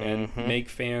USA and make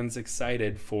fans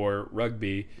excited for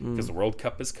rugby because the World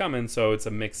Cup is coming. So it's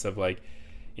a mix of like,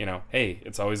 you know, hey,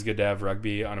 it's always good to have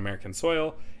rugby on American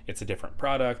soil. It's a different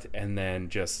product, and then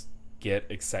just get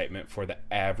excitement for the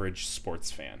average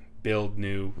sports fan, build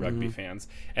new rugby fans,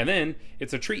 and then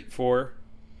it's a treat for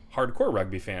hardcore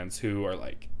rugby fans who are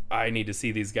like, I need to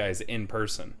see these guys in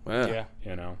person. Yeah.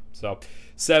 You know, so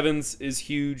sevens is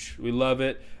huge. We love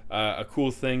it. A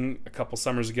cool thing a couple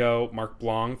summers ago, Marc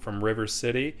Blong from River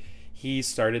City, he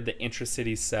started the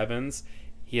Intracity Sevens.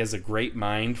 He has a great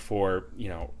mind for, you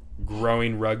know,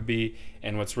 growing rugby.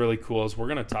 And what's really cool is we're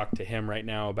going to talk to him right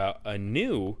now about a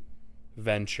new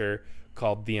venture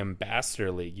called the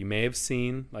Ambassador League. You may have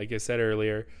seen, like I said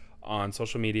earlier, on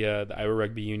social media, the Iowa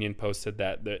Rugby Union posted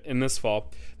that in this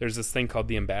fall, there's this thing called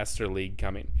the Ambassador League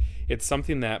coming. It's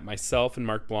something that myself and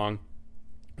Marc Blong,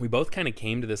 we both kind of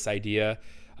came to this idea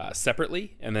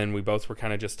separately, and then we both were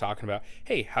kind of just talking about,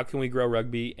 hey, how can we grow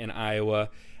rugby in Iowa?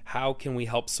 How can we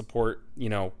help support, you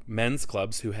know, men's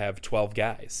clubs who have 12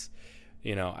 guys?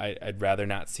 You know, I'd rather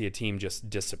not see a team just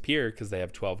disappear because they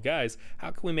have 12 guys. How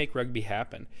can we make rugby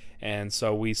happen? And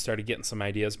so we started getting some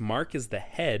ideas. Mark is the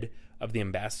head of the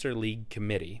Ambassador League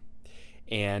Committee,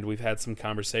 and we've had some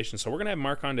conversations. So we're going to have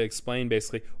Mark on to explain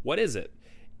basically what is it.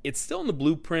 It's still in the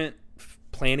blueprint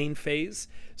planning phase,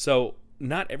 so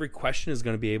not every question is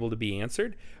going to be able to be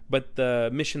answered, but the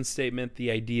mission statement,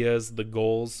 the ideas, the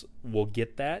goals, will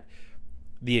get that.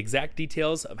 The exact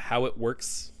details of how it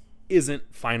works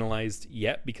isn't finalized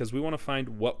yet because we want to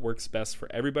find what works best for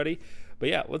everybody. But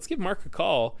yeah, let's give Mark a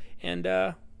call and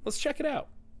let's check it out.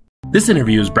 This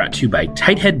interview is brought to you by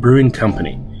Tighthead Brewing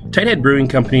Company. Tighthead Brewing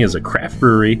Company is a craft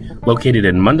brewery located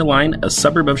in Mundelein, a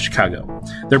suburb of Chicago.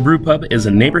 Their brew pub is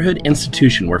a neighborhood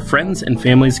institution where friends and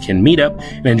families can meet up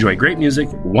and enjoy great music,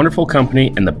 wonderful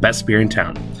company, and the best beer in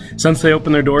town. Since they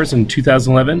opened their doors in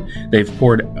 2011, they've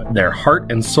poured their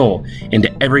heart and soul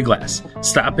into every glass.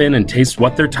 Stop in and taste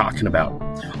what they're talking about.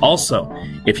 Also,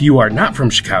 if you are not from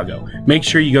Chicago, make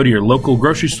sure you go to your local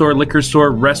grocery store, liquor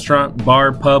store, restaurant,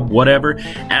 bar, pub, whatever.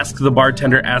 Ask the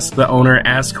bartender, ask the owner,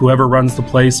 ask whoever runs the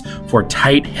place for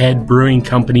Tighthead Brewing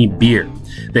Company beer.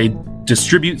 They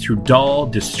distribute through Dahl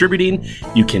Distributing.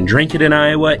 You can drink it in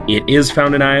Iowa. It is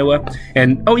found in Iowa.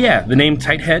 And oh yeah, the name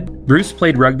Tighthead. Bruce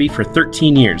played rugby for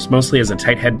 13 years, mostly as a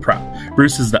Tighthead prop.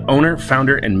 Bruce is the owner,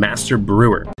 founder, and master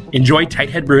brewer. Enjoy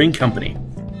Tighthead Brewing Company.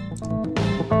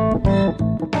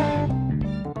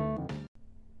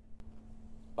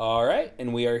 All right,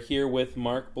 and we are here with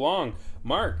Marc Blong.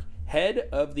 Mark, head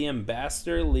of the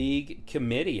Ambassador League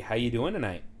Committee. How you doing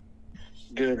tonight?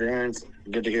 Good, Aaron.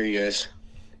 Good to hear you guys.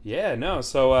 Yeah, no,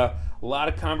 so a lot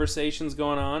of conversations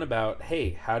going on about,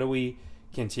 hey, how do we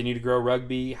continue to grow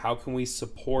rugby? How can we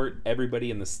support everybody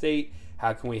in the state?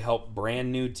 How can we help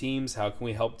brand new teams? How can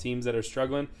we help teams that are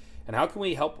struggling? And how can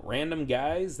we help random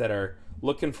guys that are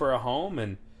looking for a home?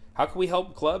 And how can we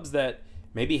help clubs that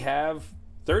maybe have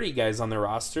 30 guys on their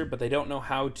roster, but they don't know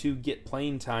how to get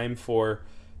playing time for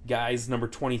guys number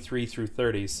 23 through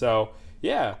 30? So,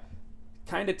 yeah,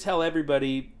 kind of tell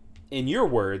everybody, in your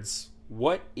words,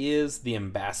 what is the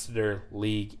Ambassador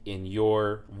League in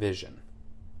your vision?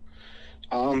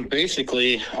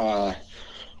 Basically,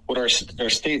 what our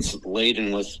state's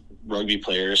laden with rugby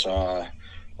players, a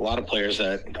lot of players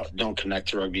that don't connect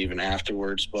to rugby even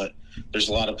afterwards, but there's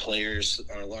a lot of players,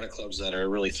 a lot of clubs that are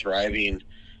really thriving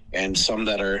and some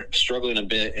that are struggling a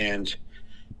bit. And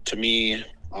to me,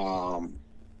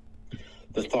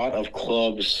 the thought of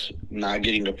clubs not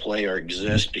getting to play or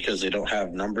exist because they don't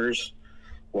have numbers,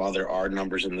 while there are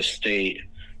numbers in the state,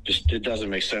 just it doesn't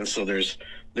make sense. So there's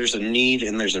a need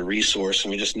and there's a resource,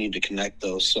 and we just need to connect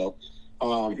those. So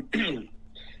what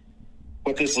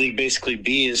this league basically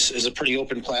is a pretty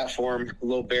open platform,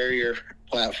 low barrier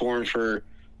platform for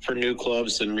new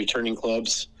clubs and returning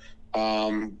clubs,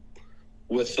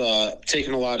 with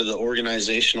taking a lot of the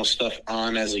organizational stuff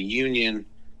on as a union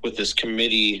with this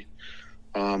committee,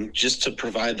 just to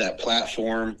provide that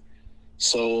platform.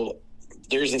 So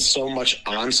there isn't so much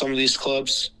on some of these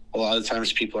clubs. A lot of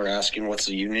times people are asking, what's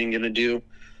the union going to do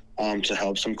to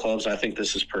help some clubs? I think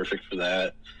this is perfect for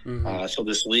that. Mm-hmm. So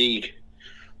this league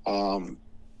will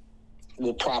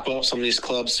prop up some of these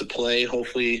clubs to play.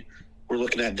 Hopefully we're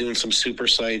looking at doing some super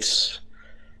sites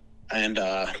and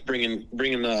bringing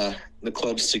the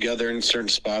clubs together in certain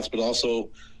spots. But also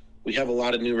we have a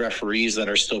lot of new referees that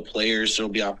are still players. There'll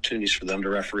be opportunities for them to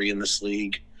referee in this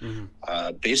league.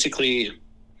 Mm-hmm. Basically,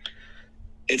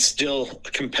 it's still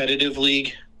a competitive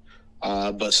league,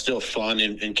 but still fun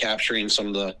and capturing some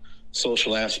of the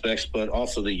social aspects, but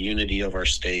also the unity of our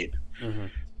state. Mm-hmm.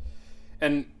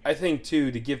 And I think,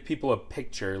 too, to give people a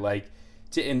picture, like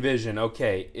to envision,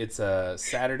 okay, it's a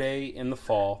Saturday in the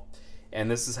fall,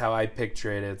 and this is how I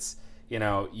picture it. It's, you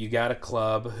know, you got a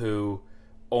club who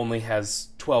only has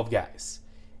 12 guys,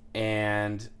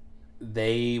 and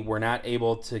they were not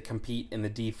able to compete in the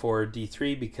D4 or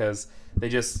D3 because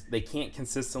They can't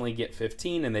consistently get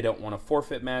 15, and they don't want to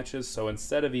forfeit matches. So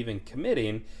instead of even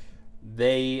committing,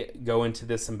 they go into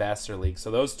this ambassador league.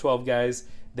 So those 12 guys,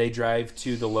 they drive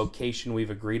to the location we've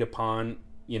agreed upon,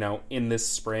 in this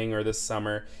spring or this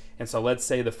summer. And so let's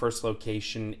say the first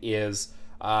location is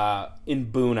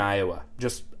in Boone, Iowa,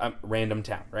 just a random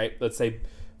town, right? Let's say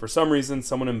for some reason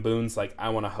someone in Boone's like, I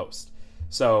want to host.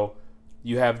 So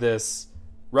you have this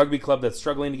rugby club that's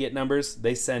struggling to get numbers.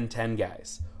 They send 10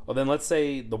 guys. Well, then let's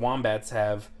say the Wombats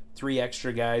have 3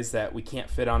 extra guys that we can't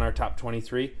fit on our top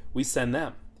 23. We send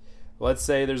them. Let's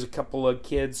say there's a couple of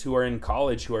kids who are in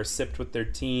college who are sipped with their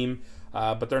team,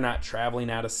 but they're not traveling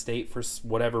out of state for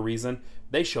whatever reason.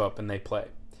 They show up and they play.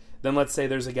 Then let's say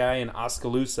there's a guy in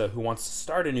Oskaloosa who wants to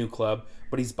start a new club,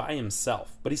 but he's by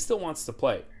himself, but he still wants to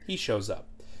play. He shows up.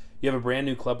 You have a brand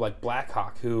new club like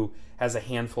Blackhawk who has a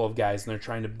handful of guys and they're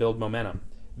trying to build momentum.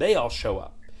 They all show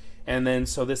up. And then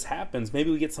so this happens. Maybe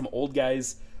we get some old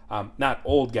guys, not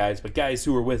old guys, but guys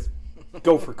who are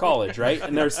go for college, right?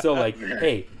 And they're still like,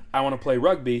 hey, I want to play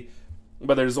rugby,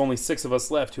 but there's only 6 of us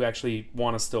left who actually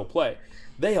want to still play.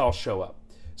 They all show up.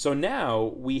 So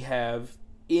now we have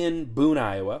in Boone,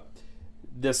 Iowa,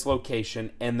 this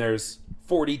location, and there's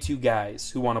 42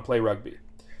 guys who want to play rugby.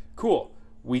 Cool.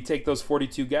 We take those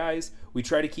 42 guys, we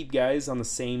try to keep guys on the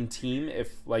same team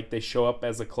if they show up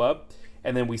as a club,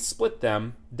 and then we split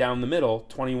them down the middle,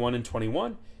 21 and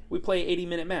 21. We play an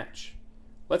 80-minute match.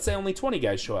 Let's say only 20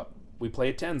 guys show up. We play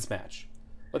a 10s match.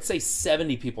 Let's say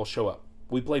 70 people show up.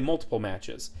 We play multiple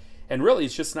matches. And really,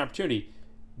 it's just an opportunity.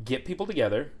 Get people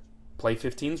together, play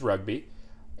 15s rugby,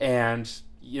 and,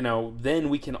 then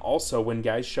we can also, when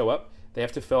guys show up, they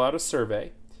have to fill out a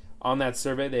survey. On that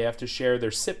survey, they have to share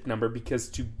their SIP number, because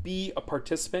to be a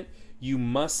participant, you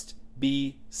must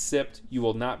be SIP'd. You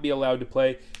will not be allowed to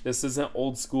play. This isn't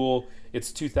old school.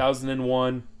 It's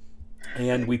 2001,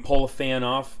 and we pull a fan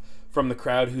off from the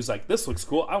crowd who's like, this looks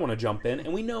cool, I want to jump in.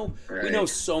 And we know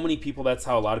so many people, that's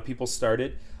how a lot of people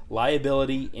started.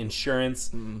 Liability,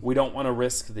 insurance. We don't want to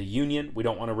risk the union. We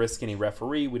don't want to risk any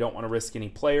referee. We don't want to risk any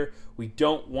player. We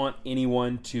don't want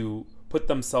anyone to put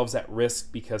themselves at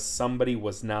risk because somebody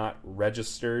was not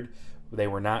registered. They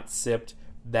were not SIP'd.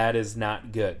 That is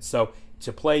not good. So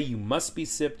to play, you must be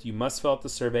SIP'd. You must fill out the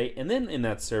survey. And then in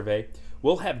that survey,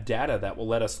 we'll have data that will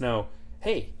let us know,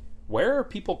 hey, where are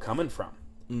people coming from?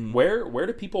 Where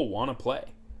do people want to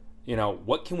play?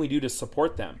 What can we do to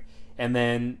support them? And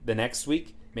then the next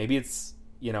week, maybe it's,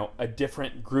 a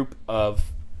different group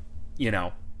of,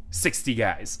 60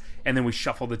 guys. And then we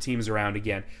shuffle the teams around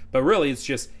again. But really, it's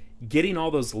just getting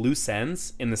all those loose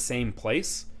ends in the same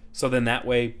place. So then that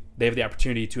way they have the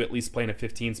opportunity to at least play in a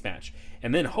 15s match.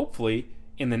 And then hopefully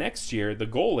in the next year, the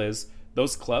goal is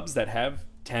those clubs that have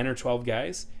 10 or 12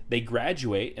 guys, they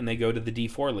graduate and they go to the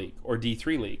D4 league or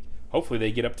D3 league. Hopefully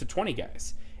they get up to 20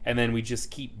 guys. And then we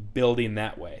just keep building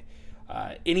that way.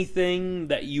 Anything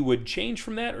that you would change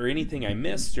from that, or anything I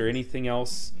missed, or anything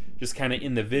else just kind of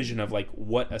in the vision of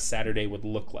what a Saturday would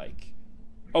look like?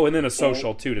 Oh, and then a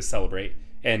social too to celebrate.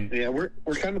 And yeah, we're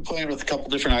kind of playing with a couple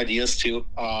different ideas too.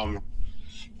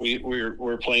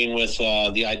 We're playing with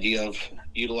the idea of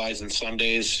utilizing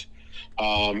Sundays.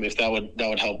 If that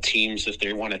would help teams if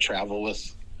they want to travel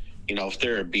with, if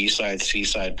they're a B-side,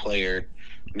 C-side player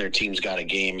and their team's got a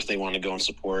game, if they want to go and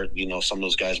support, some of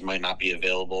those guys might not be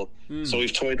available. So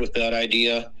we've toyed with that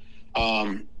idea.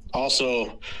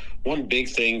 Also, one big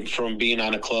thing from being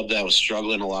on a club that was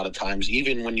struggling a lot of times,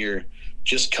 even when you're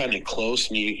just cutting it close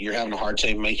and you're having a hard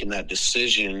time making that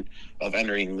decision of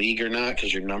entering league or not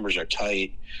because your numbers are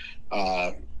tight,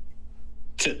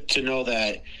 to know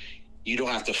that you don't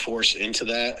have to force into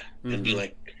that and be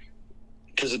like,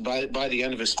 because by the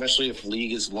end of it, especially if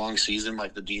league is long season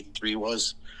like the D3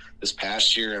 was this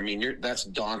past year, I mean, that's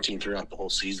daunting throughout the whole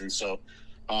season. So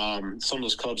some of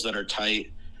those clubs that are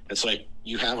tight, it's like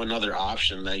you have another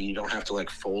option that you don't have to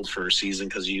fold for a season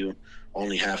because you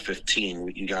only have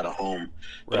 15. You got a home.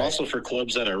 But also for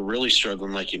clubs that are really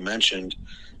struggling, like you mentioned,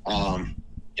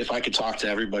 if I could talk to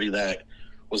everybody that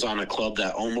was on a club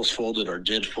that almost folded or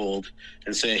did fold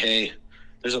and say, hey,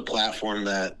 there's a platform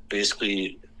that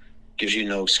basically gives you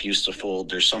no excuse to fold.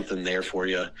 There's something there for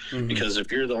you. Because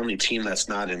if you're the only team that's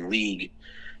not in league,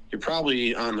 you're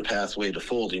probably on the pathway to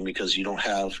folding because you don't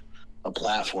have a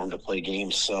platform to play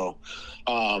games. So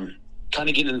kind of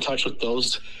getting in touch with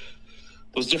those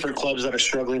different clubs that are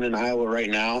struggling in Iowa right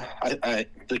now.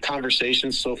 The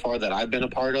conversations so far that I've been a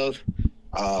part of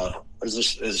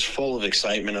is full of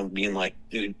excitement of being like,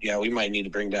 dude, yeah, we might need to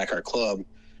bring back our club.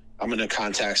 I'm going to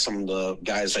contact some of the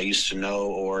guys I used to know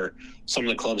or some of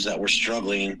the clubs that were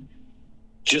struggling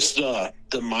just the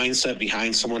mindset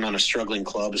behind someone on a struggling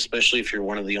club, especially if you're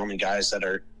one of the only guys that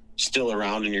are still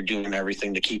around and you're doing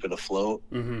everything to keep it afloat,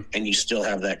 and you still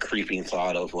have that creeping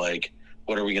thought of like,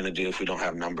 what are we going to do if we don't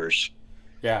have numbers?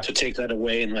 Yeah. To take that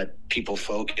away and let people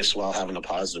focus while having a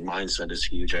positive mindset is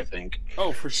huge, I think.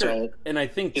 Oh, for sure. So, and I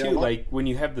think too, like when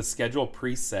you have the schedule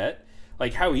preset,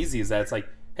 like how easy is that? It's like,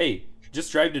 hey,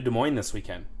 just drive to Des Moines this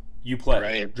weekend. You play.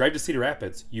 Right. Drive to Cedar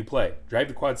Rapids. You play. Drive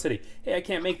to Quad City. Hey, I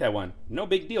can't make that one. No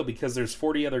big deal, because there's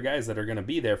 40 other guys that are going to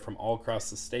be there from all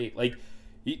across the state. Like,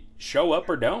 you show up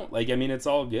or don't. Like, I mean, it's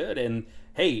all good. And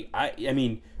hey, I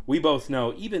mean, we both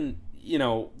know, even, you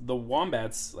know, the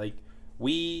Wombats, like,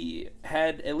 we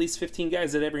had at least 15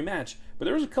 guys at every match, but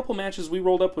there was a couple matches we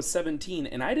rolled up with 17,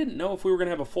 and I didn't know if we were going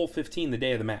to have a full 15 the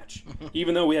day of the match.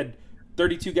 Even though we had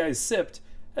 32 guys sipped,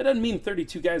 that doesn't mean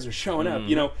 32 guys are showing up.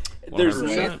 You know,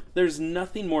 there's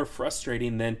nothing more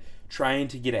frustrating than trying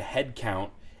to get a head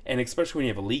count, and especially when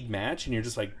you have a league match and you're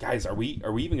just like, guys, are we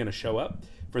even going to show up?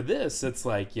 For this, it's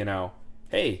like, you know,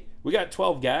 hey, we got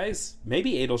 12 guys,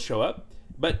 maybe 8 will show up,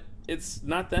 but it's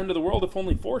not the end of the world if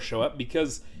only 4 show up,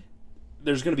 because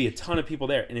there's going to be a ton of people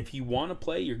there. And if you want to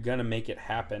play, you're going to make it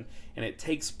happen. And it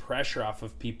takes pressure off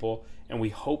of people, and we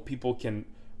hope people can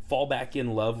fall back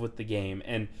in love with the game.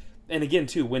 And again,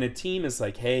 too, when a team is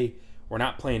like, hey, we're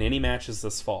not playing any matches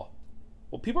this fall,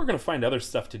 well, people are going to find other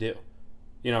stuff to do.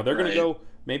 You know, they're going to go,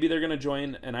 maybe they're going to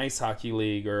join an ice hockey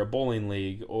league or a bowling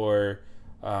league or,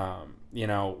 you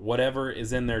know, whatever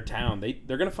is in their town.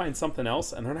 They're going to find something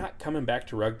else, and they're not coming back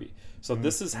to rugby. So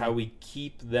this is how we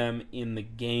keep them in the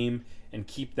game and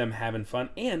keep them having fun.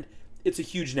 And it's a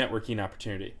huge networking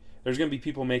opportunity. There's going to be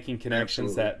people making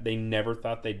connections that they never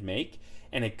thought they'd make,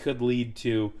 and it could lead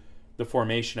to the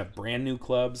formation of brand new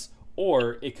clubs,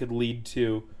 or it could lead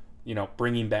to, you know,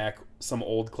 bringing back some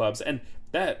old clubs. And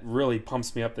that really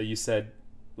pumps me up that you said,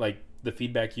 like, the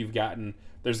feedback you've gotten,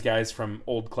 there's guys from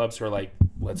old clubs who are like,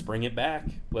 let's bring it back,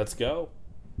 let's go.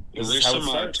 There's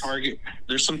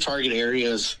some target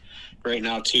areas right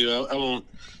now too. I won't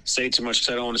say too much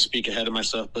because I don't want to speak ahead of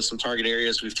myself, but some target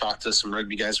areas, we've talked to some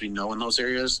rugby guys we know in those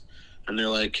areas, and they're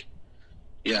like,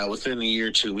 yeah, within a year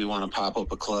or two we want to pop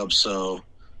up a club. So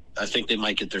I think they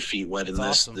might get their feet wet in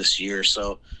this year.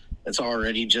 So it's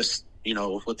already just, you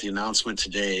know, with the announcement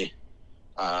today,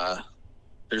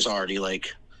 there's already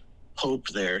like hope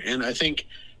there. And I think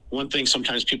one thing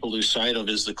sometimes people lose sight of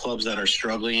is the clubs that are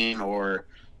struggling or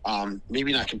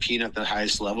maybe not competing at the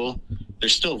highest level. They're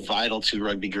still vital to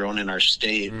rugby growing in our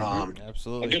state.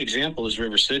 Absolutely. A good example is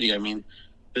River City. I mean,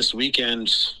 this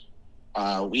weekend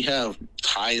we have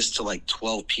ties to like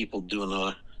 12 people doing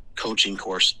a coaching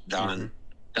course down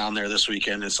there this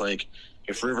weekend. It's like,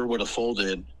 if River would have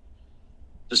folded,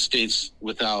 the state's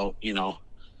without, you know,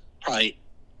 probably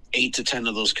 8 to 10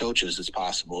 of those coaches. It's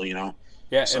possible, you know.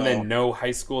 Yeah, so, and then no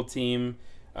high school team,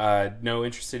 no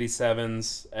Intercity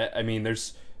Sevens. I mean,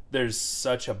 there's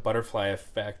such a butterfly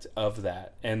effect of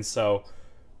that, and so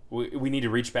we need to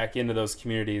reach back into those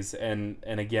communities. And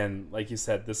again, like you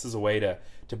said, this is a way to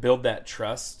build that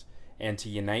trust and to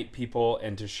unite people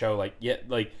and to show, like, yeah,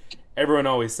 like everyone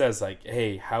always says, like,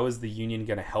 hey, how is the union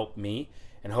going to help me?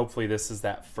 And hopefully this is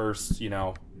that first, you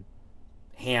know,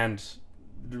 hand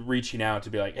reaching out to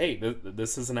be like, hey,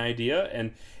 this is an idea.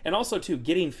 And also too,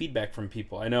 getting feedback from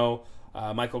people. I know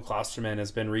Michael Klosterman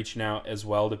has been reaching out as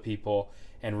well to people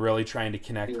and really trying to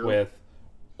connect with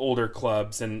older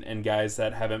clubs and guys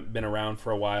that haven't been around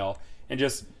for a while, and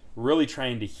just really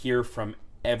trying to hear from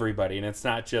everybody. And it's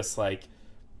not just like,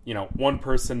 you know, one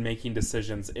person making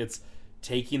decisions. It's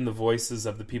taking the voices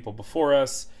of the people before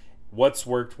us, what's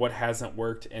worked, what hasn't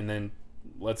worked, and then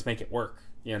let's make it work,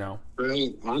 you know?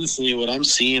 Right. Honestly, what I'm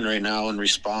seeing right now in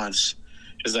response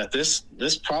is that this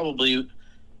probably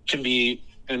can be,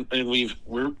 and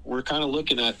we're kind of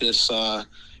looking at this,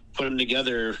 putting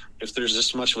together, if there's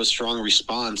this much of a strong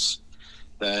response,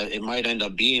 that it might end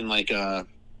up being like a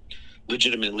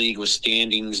legitimate league with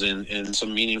standings and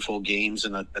some meaningful games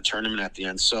and a tournament at the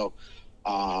end. So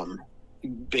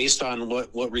based on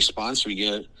what response we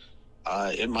get,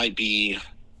 it might be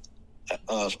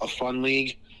a fun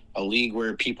league, a league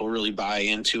where people really buy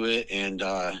into it, and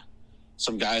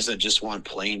some guys that just want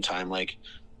playing time. Like,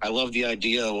 I love the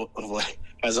idea of, like,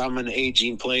 as I'm an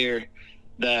aging player,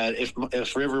 that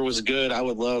if River was good, I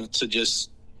would love to just,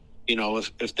 you know,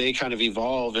 if they kind of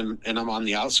evolve and I'm on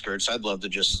the outskirts, I'd love to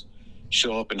just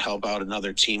show up and help out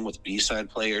another team with B-side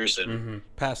players and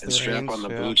strap on the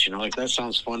boots, you know, like that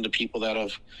sounds fun to people that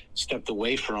have stepped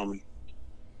away from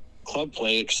club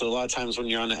play. Because a lot of times when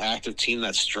you're on an active team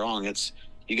that's strong,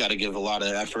 you got to give a lot of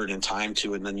effort and time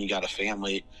to it, and then you got a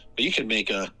family. But you can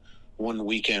make a one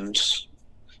weekend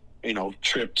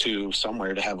trip to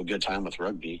somewhere to have a good time with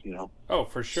rugby, Oh,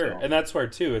 for sure. So. And that's where,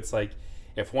 too, it's like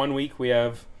if one week we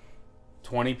have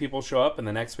 20 people show up and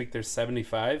the next week there's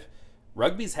 75,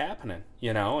 rugby's happening,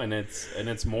 and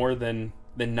it's more than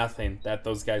nothing that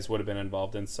those guys would have been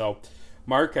involved in. So,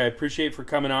 Mark, I appreciate for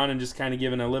coming on and just kind of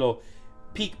giving a little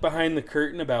peek behind the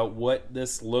curtain about what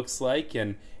this looks like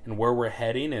and where we're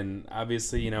heading, and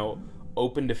obviously,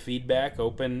 open to feedback,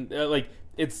 like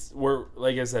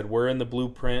I said, we're in the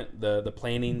blueprint, the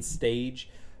planning stage.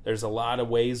 There's a lot of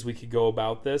ways we could go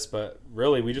about this, but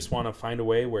really we just want to find a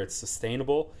way where it's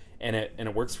sustainable and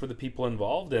it works for the people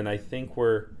involved, and I think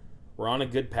we're on a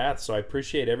good path. So I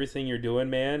appreciate everything you're doing,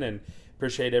 man, and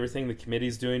appreciate everything the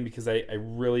committee's doing, because I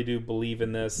really do believe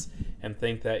in this and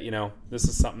think that, this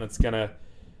is something that's going to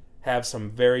have some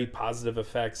very positive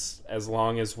effects as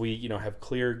long as we, have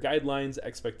clear guidelines,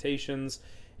 expectations,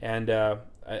 and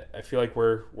I feel like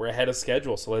we're ahead of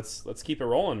schedule. So let's keep it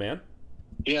rolling, man.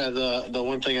 Yeah, the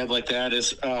one thing I'd like to add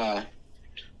is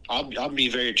I'll be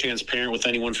very transparent with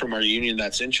anyone from our union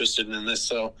that's interested in this.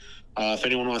 So if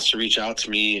anyone wants to reach out to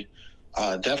me,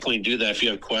 definitely do that if you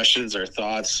have questions or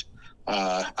thoughts.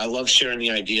 I love sharing the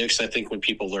idea, because I think when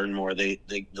people learn more, they'll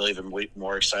even be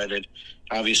more excited.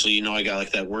 Obviously, I got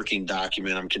like that working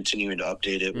document. I'm continuing to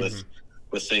update it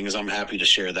with things. I'm happy to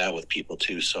share that with people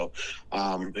too. So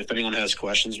if anyone has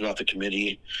questions about the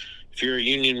committee, if you're a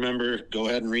union member, go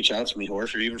ahead and reach out to me, or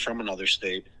if you're even from another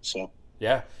state. So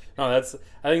yeah, no,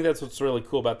 I think that's what's really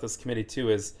cool about this committee too,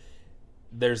 is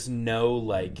there's no,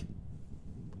 like,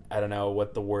 I don't know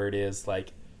what the word is,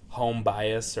 like home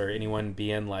bias or anyone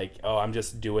being like, oh, I'm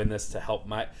just doing this to help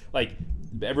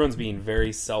everyone's being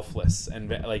very selfless, and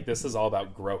like this is all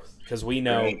about growth, because we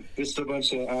know just a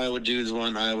bunch of Iowa dudes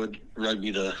want Iowa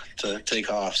rugby to take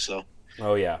off. So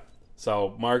oh yeah.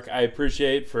 So Mark, I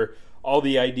appreciate for all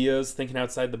the ideas, thinking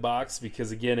outside the box,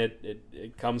 because again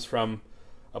it comes from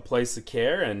a place of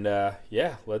care, and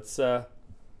let's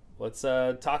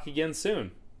talk again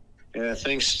soon. Yeah,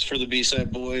 thanks for the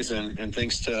B-side boys, and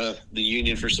thanks to the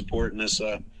union for supporting us.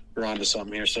 We're on to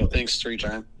something here, so thanks for your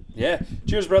time. Yeah,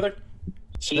 cheers, brother.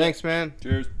 Thanks, man.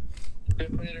 Cheers.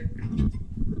 Later.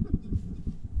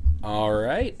 All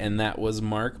right, and that was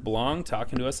Marc Blong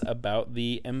talking to us about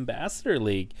the Ambassador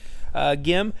League.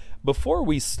 Gim, before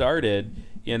we started,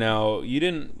 you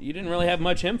didn't really have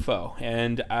much info,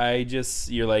 and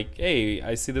you're like, hey,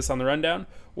 I see this on the rundown.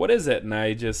 What is it? And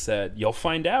I just said, you'll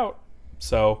find out.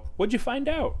 So, what'd you find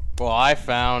out? Well, I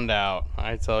found out.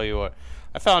 I tell you what.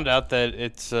 I found out that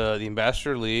it's the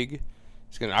Ambassador League.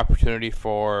 It's an opportunity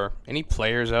for any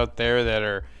players out there that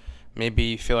are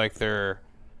maybe feel like they're,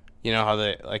 how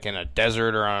they, like in a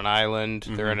desert or on an island,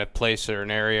 they're in a place or an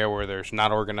area where there's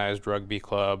not organized rugby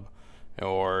club,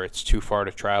 or it's too far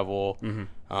to travel. This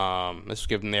will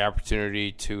give them the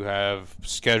opportunity to have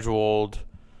scheduled,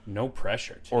 no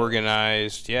pressure,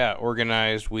 organized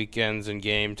weekends and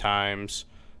game times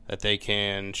that they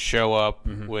can show up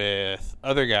with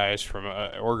other guys from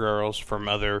or girls from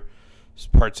other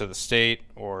parts of the state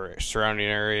or surrounding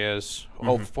areas,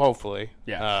 hopefully.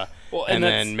 Yeah. And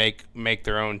then make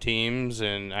their own teams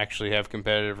and actually have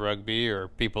competitive rugby, or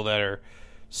people that are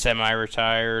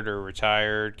semi-retired or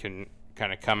retired can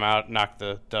kind of come out, knock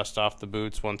the dust off the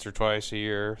boots once or twice a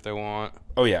year if they want.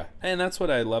 Oh yeah, and that's what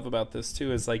I love about this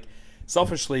too, is like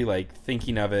selfishly, like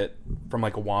thinking of it from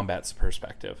like a Wombats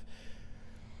perspective.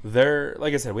 There,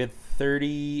 like I said, we had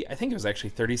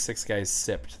 36 guys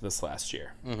sipped this last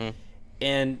year.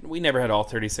 And we never had all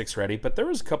 36 ready, but there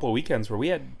was a couple of weekends where we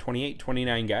had 28,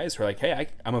 29 guys who were like, hey,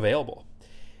 I'm available.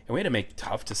 And we had to make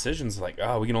tough decisions like,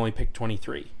 oh, we can only pick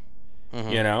 23.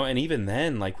 And even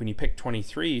then, like when you pick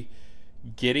 23,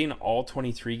 getting all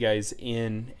 23 guys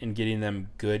in and getting them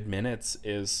good minutes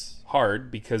is hard,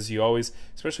 because you always,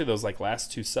 especially those like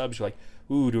last two subs, you're like,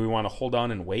 ooh, do we want to hold on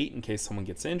and wait in case someone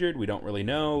gets injured? We don't really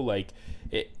know. Like,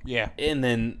 and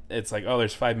then it's like, oh,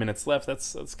 there's 5 minutes left.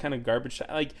 That's kind of garbage.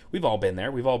 Like, we've all been there.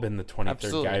 We've all been the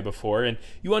 23rd guy before, and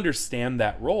you understand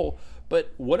that role.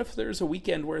 But what if there's a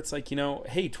weekend where it's like,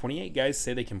 hey, 28 guys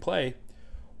say they can play.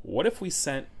 What if we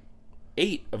sent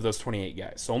 8 of those 28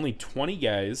 guys? So only 20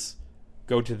 guys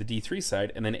go to the D3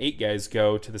 side, and then 8 guys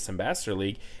go to this Ambassador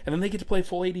League, and then they get to play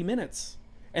full 80 minutes.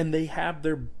 And they have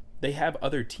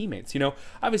other teammates.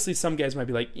 Obviously some guys might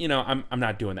be like, I'm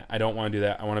not doing that. I don't want to do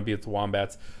that. I want to be with the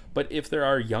Wombats. But if there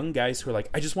are young guys who are like,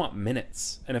 I just want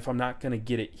minutes, and if I'm not going to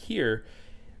get it here,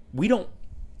 we don't,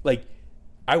 like,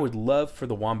 I would love for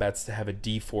the Wombats to have a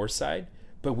D4 side,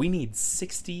 but we need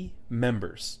 60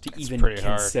 members to even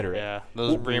consider it. Yeah,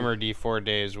 those Bremer D4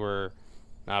 days were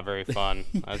not very fun.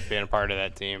 I was being a part of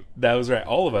that team. That was right.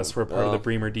 All of us were part of the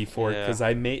Bremer D4 because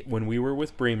when we were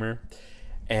with Bremer,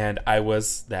 and I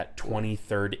was that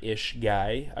 23rd-ish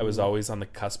guy. I was always on the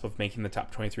cusp of making the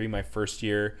top 23. My first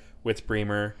year with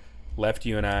Bremer, left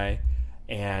UNI,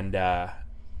 and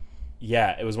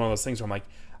it was one of those things where I'm like,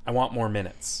 I want more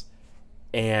minutes.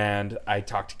 And I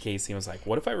talked to Casey and was like,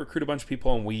 what if I recruit a bunch of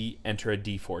people and we enter a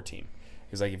D4 team?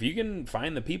 He's like, if you can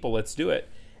find the people, let's do it.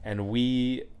 And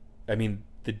the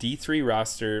D3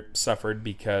 roster suffered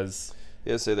because...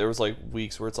 Yeah, so there was like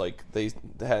weeks where it's like they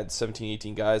had 17,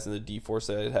 18 guys, and the D4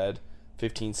 side had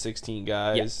 15, 16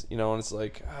 guys, and it's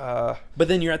like... but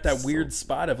then you're at that weird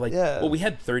spot of like, well, we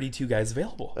had 32 guys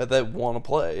available. That want to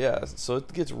play, so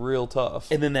it gets real tough.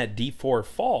 And then that D4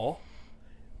 fall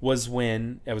was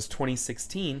when, it was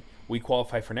 2016, we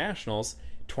qualified for Nationals.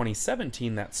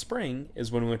 2017, that spring,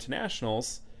 is when we went to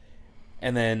Nationals.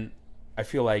 And then I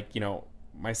feel like,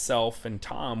 myself and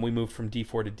Tom, we moved from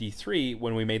D4 to D3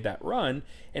 when we made that run,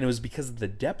 and it was because of the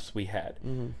depth we had.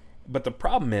 Mm-hmm. But the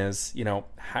problem is,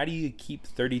 how do you keep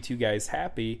 32 guys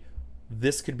happy?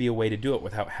 This could be a way to do it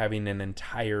without having an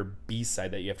entire B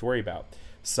side that you have to worry about.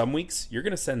 Some weeks, you're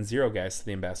going to send 0 guys to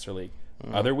the Ambassador League.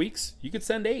 Mm-hmm. Other weeks, you could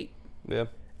send 8. Yeah.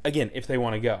 Again, if they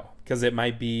want to go. Because it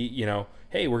might be,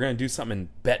 hey, we're going to do something in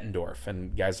Bettendorf.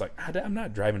 And guys are like, I'm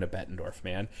not driving to Bettendorf,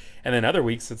 man. And then other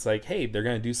weeks, it's like, hey, they're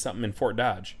going to do something in Fort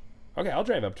Dodge. Okay, I'll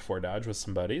drive up to Fort Dodge with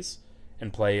some buddies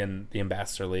and play in the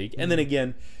Ambassador League. And then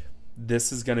again,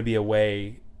 this is going to be a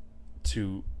way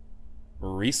to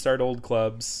restart old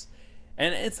clubs.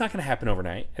 And it's not going to happen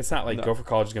overnight. It's not like Gopher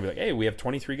College is going to be like, hey, we have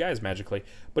 23 guys magically.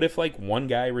 But if like one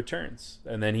guy returns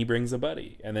and then he brings a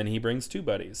buddy and then he brings 2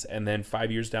 buddies and then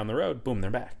 5 years down the road, boom, they're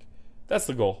back. That's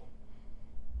the goal.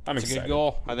 I'm excited. It's a good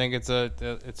goal. I think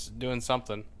it's doing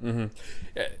something. Mm-hmm.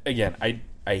 Again, I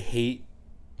hate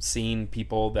seeing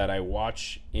people that I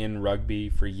watch in rugby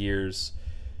for years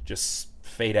just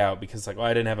fade out because like,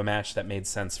 I didn't have a match that made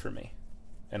sense for me.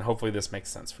 And hopefully this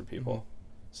makes sense for people. Mm-hmm.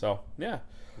 So, yeah.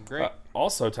 Great.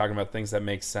 Also talking about things that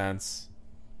make sense.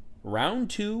 Round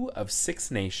 2 of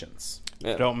 6 Nations.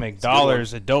 Yeah. Don't make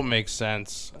dollars. It don't make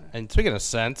sense. And speaking of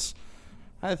sense,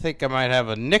 I think I might have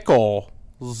a nickel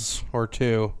or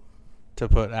 2 to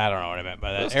put. I don't know what I meant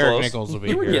by that. That's Eric close. Nichols will be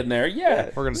You were here. getting there, yeah.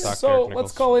 We're going to talk so to Eric Nichols.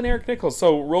 let's call in Eric Nichols.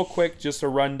 So real quick, just a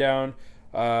rundown.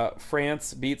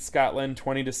 France beat Scotland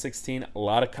 20-16. A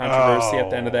lot of controversy at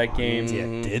the end of that game.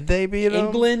 Yeah, did they beat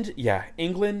them?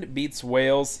 England beats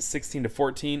Wales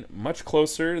 16-14. Much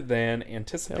closer than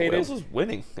anticipated. Wales was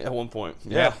winning at one point.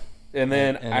 Yeah. And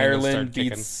then Ireland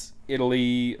beats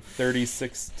Italy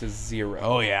 36-0.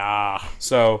 Oh yeah.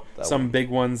 So some big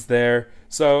ones there.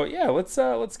 So yeah, let's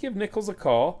give Nichols a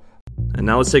call. And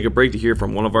now let's take a break to hear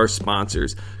from one of our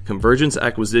sponsors. Convergence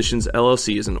Acquisitions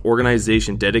LLC is an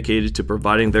organization dedicated to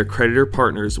providing their creditor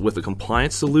partners with a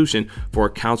compliant solution for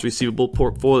accounts receivable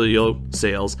portfolio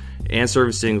sales and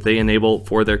servicing they enable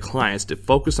for their clients to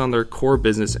focus on their core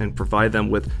business and provide them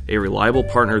with a reliable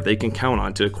partner they can count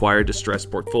on to acquire distressed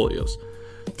portfolios.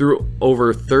 Through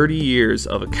over 30 years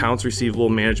of accounts receivable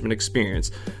management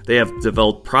experience, they have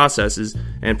developed processes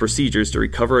and procedures to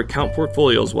recover account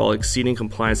portfolios while exceeding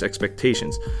compliance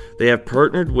expectations. They have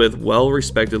partnered with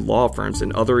well-respected law firms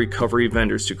and other recovery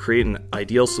vendors to create an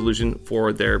ideal solution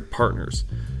for their partners.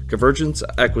 Convergence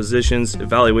Acquisitions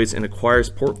evaluates and acquires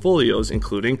portfolios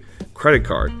including credit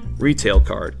card, retail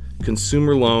card,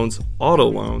 consumer loans, auto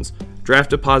loans,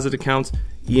 draft deposit accounts,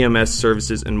 EMS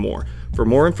services, and more. For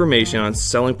more information on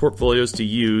selling portfolios to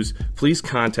use, please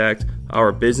contact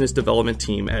our business development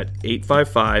team at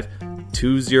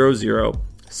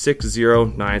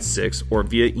 855-200-6096 or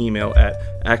via email at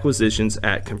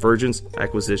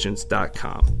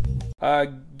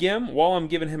acquisitions@convergenceacquisitions.com. Gim, while I'm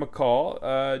giving him a call,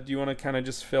 do you want to kind of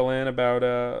just fill in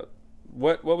about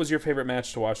what was your favorite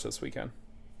match to watch this weekend?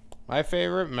 My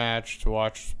favorite match to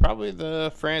watch was probably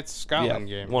the France-Scotland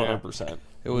game. 100%. Yeah.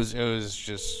 It was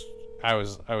just I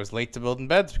was late to building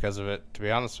beds because of it, to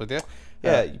be honest with you.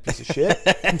 Yeah, you piece of shit.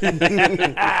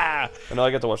 I know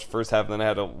I got to watch the first half, and then I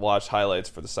had to watch highlights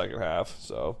for the second half,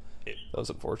 so that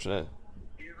was unfortunate.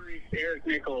 Eric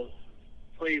Nichols,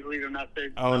 please leave a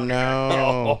message. Oh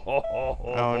no! Oh no!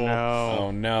 Oh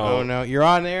no! Oh no! You're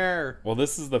on air. Well,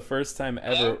 this is the first time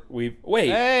ever we've wait.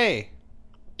 Hey,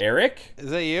 Eric, is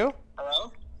that you?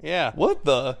 Hello? Yeah. What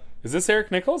the? Is this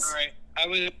Eric Nichols? All right, I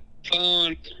was on the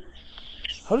phone.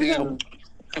 How did that?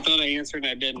 I thought I answered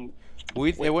and I didn't.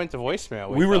 It went to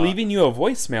voicemail. We were leaving you a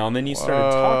voicemail, and then you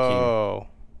started talking.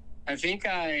 I think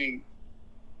I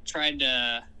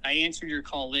answered your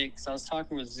call late because I was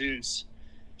talking with Zeus.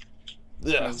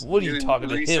 Yeah, what are you talking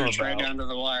to him Right about? down to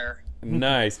the wire.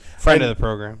 Nice. Friend of the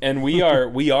program. And we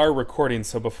are recording,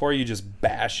 so before you just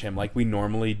bash him like we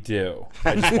normally do,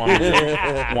 I just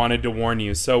wanted to warn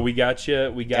you. So we got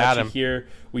you him here.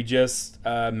 We just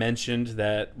mentioned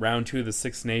that round 2 of the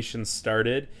Six Nations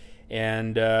started,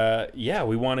 and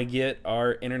we want to get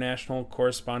our international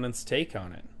correspondent's take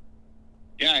on it.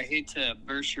 Yeah, I hate to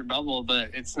burst your bubble,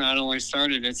 but it's not only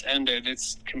started, it's ended.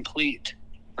 It's complete.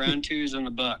 Round 2's in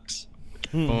the books.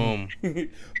 Boom.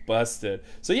 Busted.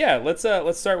 So yeah, let's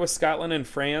start with Scotland and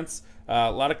France.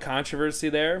 A lot of controversy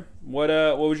there. What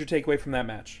was your takeaway from that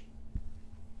match?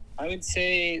 I would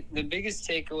say the biggest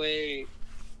takeaway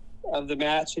of the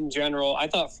match in general, I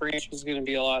thought France was going to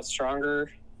be a lot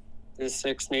stronger this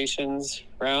Six Nations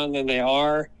round than they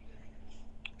are.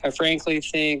 I frankly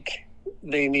think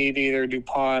they need either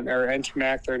DuPont or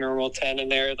Entomac, their normal 10 in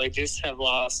there. They just have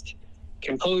lost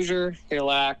composure. They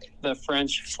lack the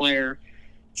French flair.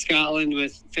 Scotland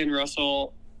with Finn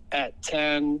Russell at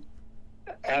 10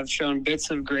 have shown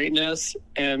bits of greatness,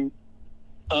 and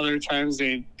other times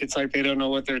it's like they don't know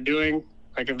what they're doing,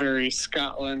 like a very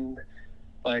Scotland,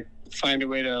 like find a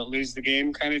way to lose the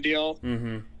game kind of deal.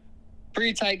 Mm-hmm.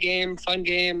 Pretty tight game, fun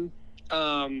game.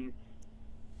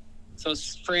 So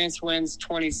France wins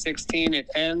 2016.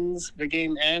 The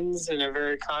game ends in a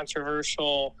very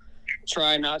controversial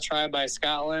try, not try by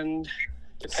Scotland,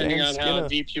 depending on how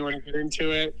deep you want to get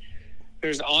into it.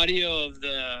 There's audio of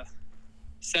the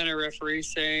center referee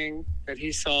saying that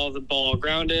he saw the ball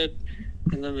grounded,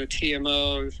 and then the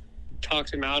TMO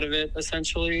talked him out of it,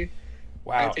 essentially.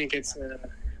 Wow. I think it's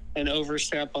an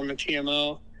overstep on the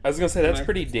TMO. I was going to say, that's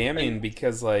pretty damning,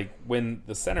 because like when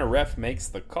the center ref makes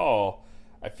the call,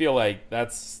 I feel like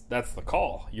that's the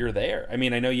call. You're there. I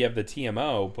mean, I know you have the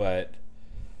TMO, but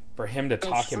for him to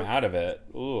talk him out of it,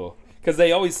 ooh. Because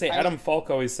they always say, Adam Falk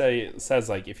always says,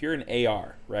 like, if you're an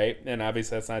AR, right? And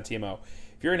obviously that's not a TMO.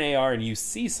 If you're an AR and you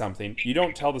see something, you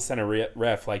don't tell the center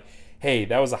ref, like, hey,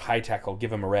 that was a high tackle,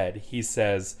 give him a red. He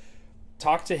says,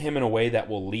 talk to him in a way that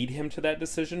will lead him to that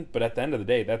decision. But at the end of the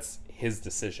day, that's his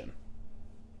decision.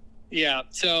 Yeah,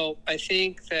 so I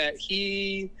think that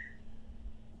you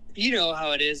know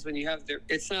how it is when you have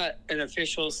it's not an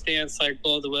official stance like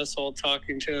blow the whistle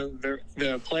talking to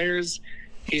the players.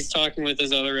 He's talking with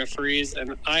his other referees,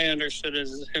 and I understood it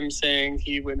as him saying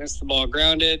he witnessed the ball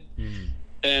grounded.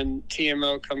 Then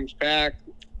TMO comes back.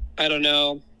 I don't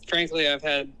know. Frankly, I've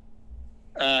had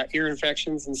ear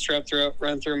infections and strep throat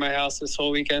run through my house this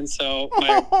whole weekend, so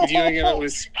my viewing of it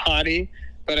was spotty.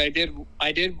 But I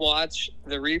did watch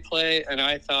the replay, and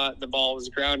I thought the ball was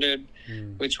grounded,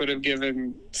 which would have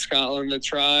given Scotland the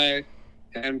try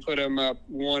and put them up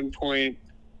 1 point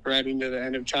right into the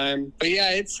end of time. But yeah,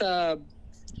 it's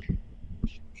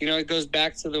it goes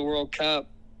back to the World Cup,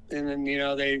 and then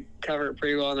they cover it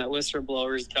pretty well in that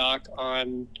Whistleblowers doc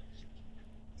on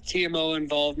TMO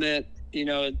involvement.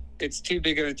 It's too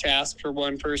big of a task for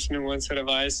one person and one set of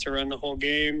eyes to run the whole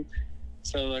game.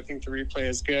 So I think the replay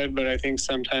is good, but I think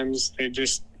sometimes they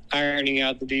just ironing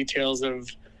out the details of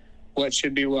what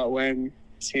should be what when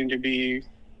seem to be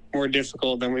more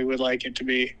difficult than we would like it to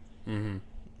be. Mm-hmm.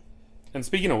 And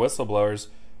speaking of whistleblowers,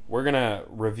 we're gonna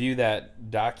review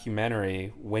that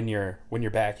documentary when you're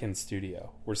back in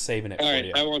studio. We're saving it All for right,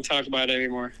 you. I won't talk about it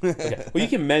anymore. Okay. Well, you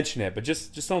can mention it, but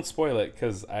just don't spoil it,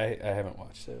 because I haven't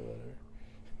watched it. Whatever.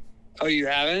 Oh, you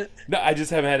haven't? No, I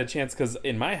just haven't had a chance, because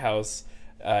in my house,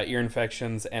 ear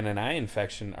infections and an eye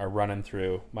infection are running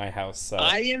through my house. So.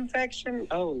 Eye infection?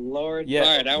 Oh, Lord. Yeah.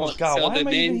 All right, I won't. God, so why the am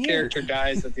I even main here? character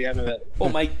dies at the end of it. Well,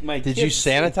 my Did kids, you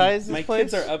sanitize this my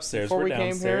place kids are upstairs. before We're we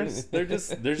came here? downstairs. They're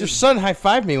just Your son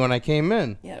high-fived me when I came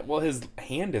in. Yeah, well, his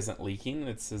hand isn't leaking.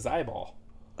 It's his eyeball.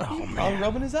 Oh, I'm man.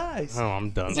 rubbing his eyes. Oh,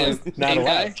 I'm done. Not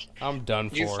allowed. I'm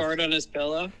done for. You fart on his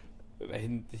pillow?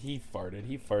 He farted.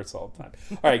 He farts all the time.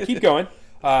 All right, keep going.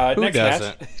 Who next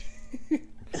doesn't? match.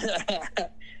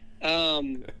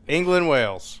 England,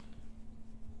 Wales.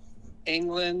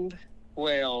 England,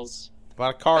 Wales. A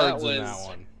lot of cards in that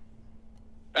one.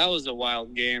 That was a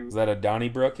wild game. Is that a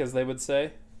Donnybrook, as they would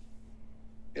say?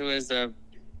 It was a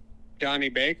Donnie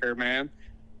Baker, man.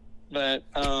 But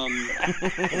I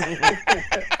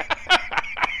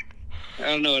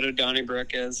don't know what a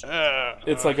Donnybrook is.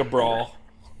 It's like a brawl.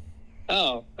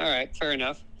 Oh, all right, fair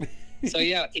enough. So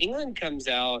yeah, England comes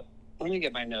out. Let me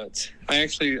get my notes.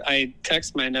 I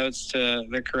text my notes to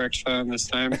the correct phone this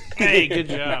time. Hey, good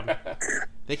job.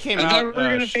 They came I out. thought we were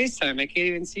gonna FaceTime. I can't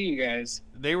even see you guys.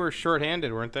 They were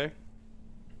shorthanded, weren't they?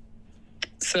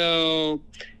 So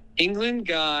England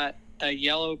got a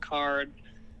yellow card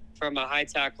from a high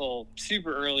tackle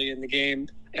super early in the game,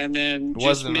 and then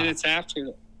just minutes after.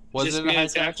 Was it a high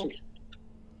tackle?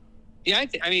 Yeah, I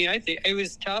think it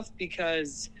was tough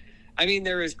because,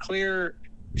 there was clear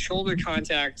shoulder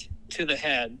contact to the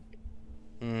head.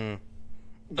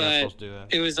 But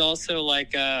it was also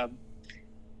like a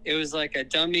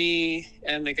dummy,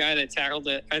 and the guy that tackled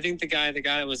it, I think the guy that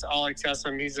got it was Alex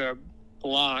Tessum. He's a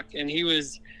block, and he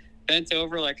was bent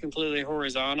over like completely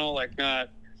horizontal, like not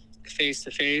face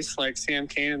to face like Sam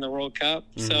Kane in the World Cup.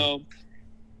 So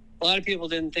a lot of people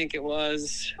didn't think it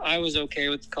was. I was okay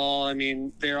with the call.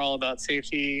 They're all about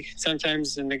safety.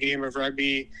 Sometimes in the game of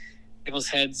rugby, people's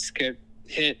heads get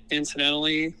hit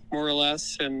incidentally, more or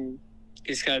less, and you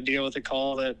just got to deal with a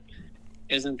call that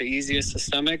isn't the easiest to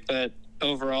stomach. But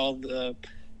overall,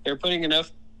 they're putting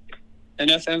enough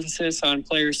emphasis on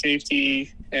player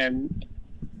safety and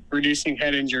reducing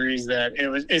head injuries that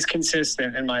it's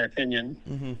consistent, in my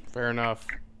opinion. Fair enough.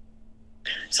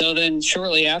 So then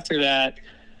shortly after that,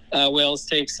 Wales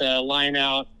takes a line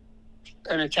out,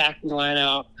 an attacking line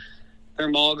out. Their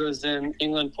maul goes in.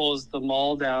 England pulls the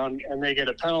maul down, and they get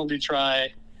a penalty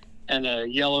try and a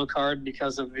yellow card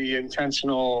because of the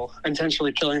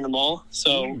intentionally killing the maul.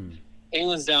 So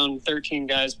England's down 13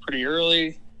 guys pretty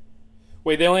early.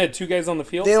 Wait, they only had 2 guys on the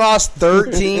field? They lost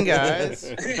 13 guys.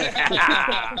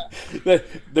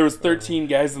 There was 13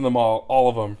 guys in the mall, all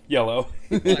of them yellow.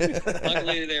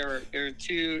 Luckily, there were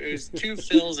 2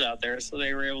 fills out there, so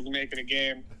they were able to make it a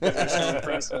game. They're so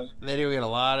impressive. They do get a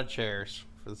lot of chairs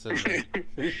for the city.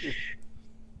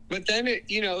 But then it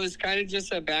was kind of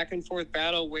just a back and forth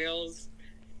battle. Wales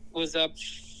was up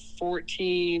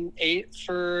 14-8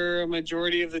 for a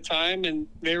majority of the time, and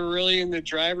they were really in the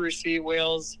driver's seat.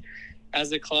 Wales,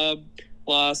 as a club,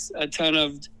 lost a ton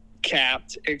of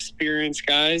capped, experienced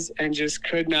guys and just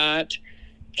could not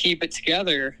keep it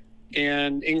together.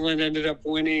 And England ended up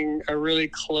winning a really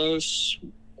close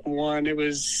one. It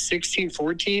was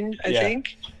 16-14, I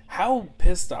think. How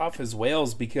pissed off is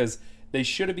Wales? Because they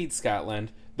should have beat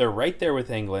Scotland. They're right there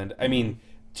with England.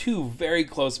 2 very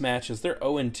close matches. They're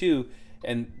 0-2.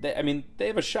 And they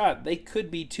have a shot. They could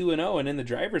be 2-0 and in the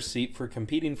driver's seat for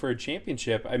competing for a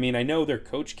championship. I know their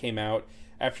coach came out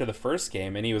after the first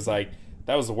game and he was like,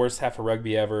 that was the worst half of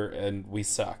rugby ever and we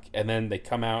suck. And then they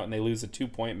come out and they lose a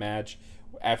 2-point match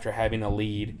after having a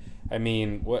lead.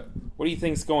 What do you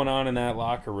think's going on in that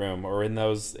locker room or in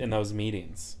those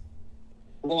meetings?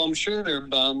 Well, I'm sure they're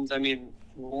bummed.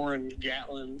 Warren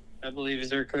Gatlin, I believe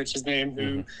is their coach's name,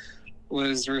 who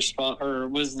was their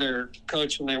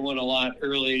coach when they won a lot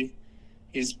early.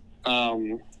 He's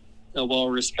a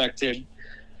well-respected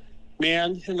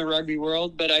man in the rugby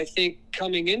world. But I think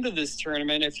coming into this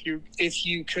tournament, if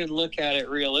you could look at it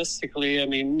realistically,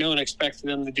 no one expected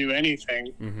them to do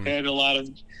anything. They had a lot of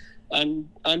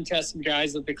untested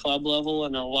guys at the club level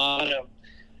and a lot of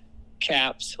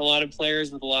caps, a lot of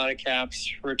players with a lot of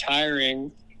caps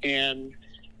retiring. And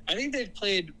I think they've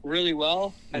played really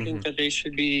well. I think that they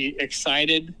should be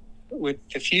excited with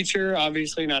the future.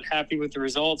 Obviously, not happy with the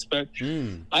results, but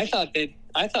I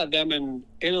thought them and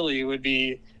Italy would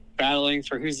be battling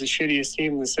for who's the shittiest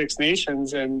team in the Six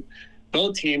Nations, and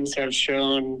both teams have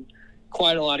shown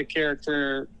quite a lot of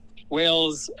character.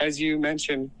 Wales, as you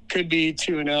mentioned, could be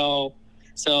 2-0.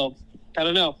 So I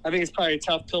don't know. I think it's probably a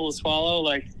tough pill to swallow.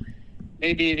 Like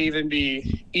maybe it'd even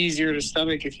be easier to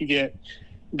stomach if you get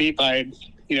beat by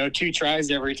 2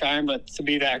 tries every time, but to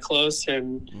be that close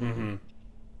and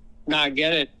not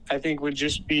get it, I think would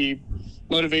just be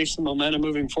motivation, momentum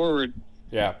moving forward.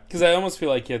 Yeah, because I almost feel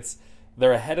like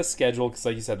they're ahead of schedule because,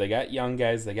 like you said, they got young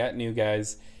guys, they got new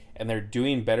guys, and they're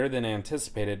doing better than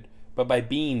anticipated. But by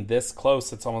being this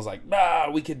close, it's almost like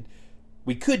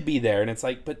we could be there, and it's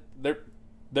like, but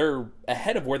they're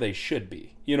ahead of where they should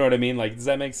be. You know what I mean? Like, does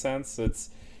that make sense?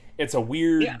 It's a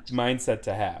weird mindset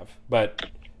to have, but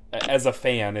as a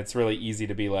fan, it's really easy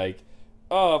to be like,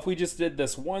 oh, if we just did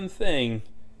this one thing,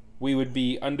 we would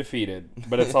be undefeated.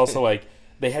 But it's also like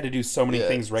they had to do so many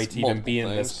things right to even be in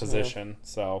this position.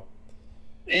 So,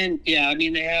 and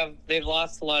they've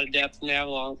lost a lot of depth and they have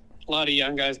a lot of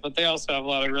young guys, but they also have a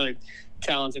lot of really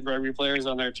talented rugby players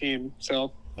on their team.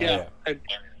 So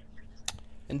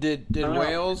And did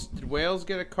Wales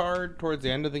get a card towards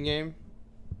the end of the game?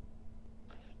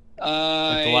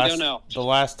 I don't know. The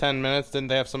last 10 minutes, didn't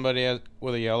they have somebody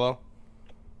with a yellow?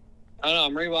 I don't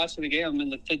know. I'm rewatching the game. I'm in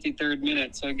the 53rd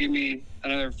minute, so give me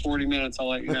another 40 minutes. I'll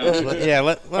let you know.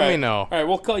 let me know. All right,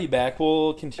 we'll call you back.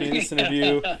 We'll continue this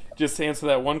interview. Just to answer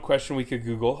that one question we could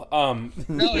Google.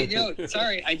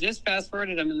 Sorry. I just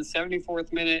fast-forwarded. I'm in the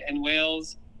 74th minute, and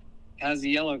Wales has a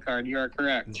yellow card. You are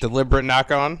correct. Deliberate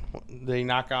knock-on? They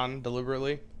knock on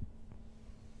deliberately?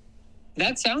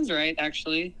 That sounds right,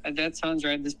 actually. That sounds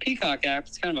right. This Peacock app,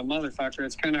 it's kind of a motherfucker.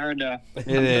 It's kind of hard to... It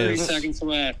 30 is. seconds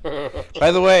away.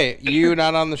 By the way, you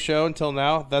not on the show until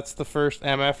now. That's the first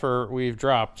MFer we've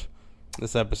dropped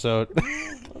this episode.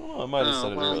 I might have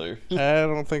said it earlier. I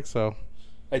don't think so.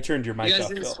 I turned your mic You guys off.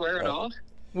 didn't Phil. swear at all?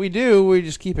 We do. We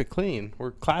just keep it clean.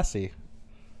 We're classy.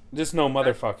 Just no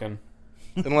motherfucking.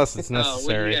 Unless it's What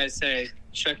necessary. do you guys say?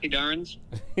 Chucky Darns?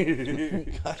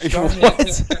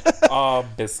 What? Oh,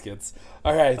 biscuits.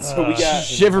 All right, so we got...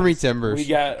 Shiver me timbers. We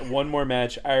got one more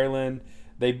match. Ireland,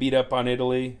 they beat up on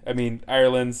Italy. I mean,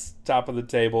 Ireland's top of the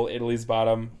table. Italy's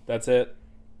bottom. That's it.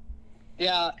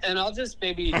 Yeah, and I'll just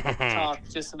maybe talk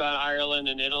just about Ireland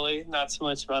and Italy, not so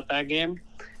much about that game.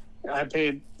 I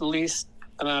paid the least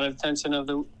amount of attention of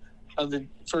the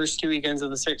first 2 weekends of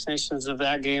the Six Nations of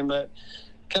that game, but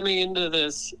coming into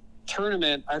this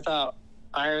tournament, I thought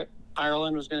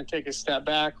Ireland was going to take a step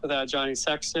back without Johnny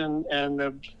Sexton, and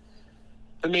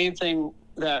the main thing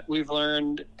that we've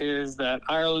learned is that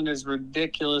Ireland is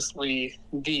ridiculously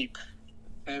deep,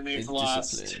 and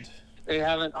they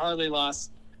haven't hardly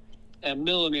lost a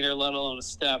millimeter, let alone a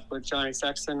step, with Johnny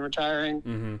Sexton retiring.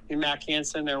 Mm-hmm. And Matt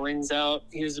Hansen, their wings out.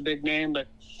 He was a big name, but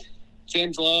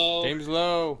James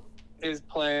Lowe is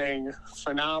playing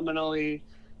phenomenally.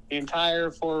 The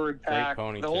entire forward pack,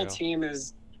 the whole team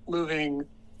is moving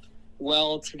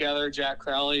well together. Jack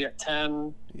Crowley at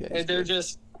 10. Yeah, they're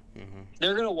just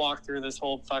they're going to walk through this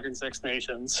whole fucking Six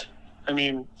Nations. I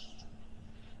mean,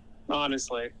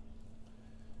 honestly.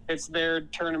 It's their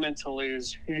tournament to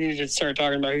lose. You need to start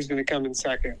talking about who's going to come in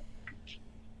second.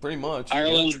 Pretty much.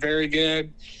 Ireland's very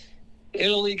good.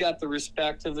 Italy got the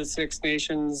respect of the Six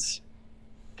Nations.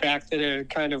 Fact that it had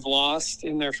kind of lost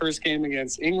in their first game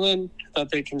against England. I thought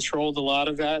they controlled a lot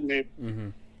of that,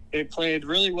 and they played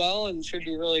really well and should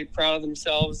be really proud of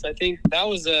themselves. I think that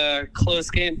was a close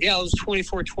game. Yeah, it was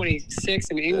 24-26,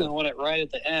 and England won it right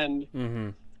at the end. Mm-hmm.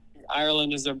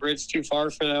 Ireland is a bridge too far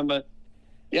for them, but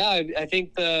yeah, I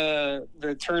think the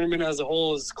tournament as a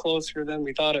whole is closer than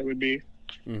we thought it would be.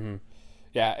 Mm-hmm.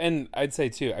 Yeah, and I'd say,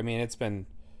 too, I mean, it's been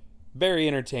very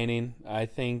entertaining. I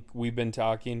think we've been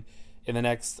talking in the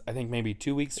next, I think, maybe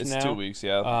 2 weeks from now. It's 2 weeks,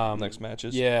 yeah, next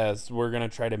matches. Yes, we're going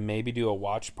to try to maybe do a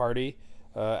watch party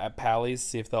at Pally's,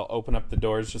 see if they'll open up the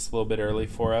doors just a little bit early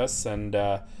for us, and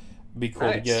be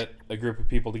cool to get a group of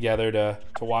people together to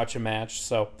watch a match.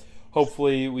 So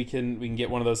hopefully we can get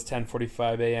one of those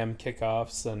 10:45 a.m.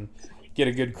 kickoffs and get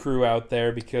a good crew out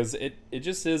there, because it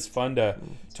just is fun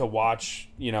to watch,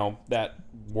 you know, that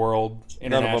world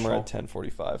international. None of them are at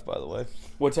 10:45, by the way.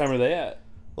 What time are they at?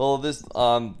 Well, this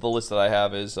on the list that I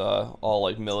have is all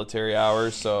like military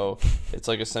hours, so it's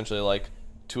like essentially like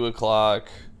 2 o'clock,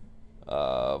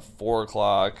 4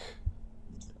 o'clock,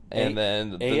 and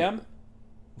then a.m.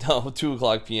 No, 2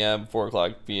 o'clock p.m., 4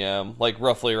 o'clock p.m., like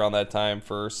roughly around that time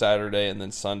for Saturday, and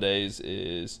then Sundays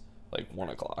is like 1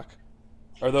 o'clock.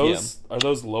 Are those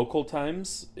local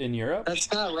times in Europe?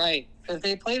 That's not right. If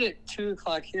they played at 2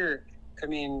 o'clock here, I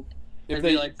mean, it'd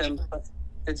they- be like them.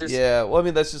 It just, Yeah, well, I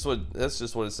mean that's just what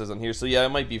it says on here. So yeah, it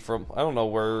might be from, I don't know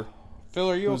where. Phil,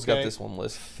 are you who's okay? got this one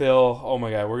list? Phil, oh my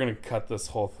God, we're gonna cut this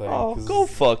whole thing. Oh, 'cause go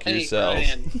fuck Hey, yourself.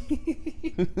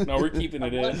 Ryan, No, we're keeping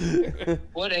it in.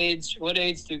 what age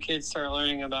do kids start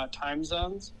learning about time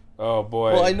zones? Oh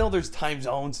boy. Well, I know there's time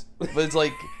zones, but it's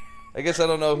like, I guess I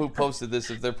don't know who posted this.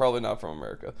 If they're probably not from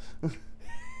America.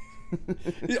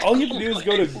 All you have to do is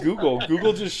go to Google.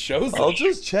 Google just shows I'll it.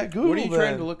 just check Google. What are you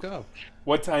trying to then. look up?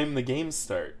 What time the games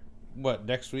start? What,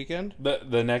 next weekend?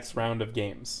 The next round of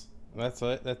games. That's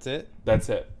it? That's it? That's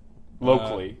it.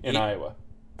 Locally in Iowa.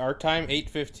 Our time,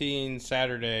 8:15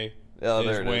 Saturday, Yeah, is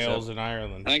there it is, Wales yep. and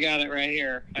Ireland. I got it right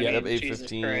here. I Yeah, mean, Jesus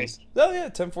 8:15. Christ. Oh yeah,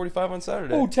 10:45 on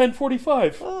Saturday. Oh,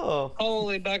 10:45. Oh,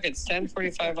 Holy buckets,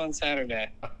 10:45 on Saturday.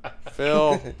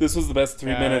 Phil, This was the best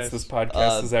 3 minutes Guys. this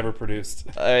podcast has ever produced.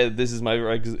 this is my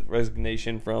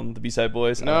resignation from the B-Side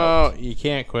Boys. no, you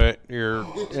can't quit. You're in a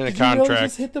Did you really contract.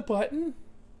 just hit the button?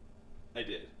 I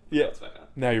did. Yeah. That's fine now.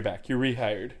 Now you're back. You're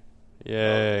rehired.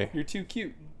 Yay. You're too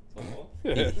cute.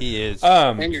 He is.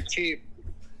 And you're cheap.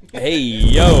 Hey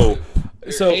yo.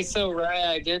 So Hey, so Ray,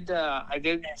 I did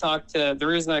talk to, the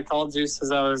reason I called Zeus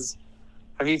is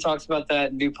have you talked about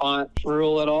that DuPont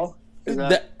rule at all? Is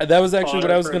that was actually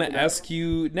what I was fodder going for to ask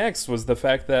you next, was the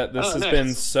fact that this has nice.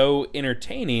 been so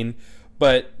entertaining,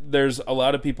 but there's a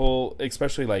lot of people,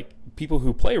 especially like people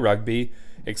who play rugby,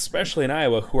 especially in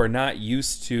Iowa, who are not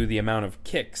used to the amount of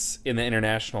kicks in the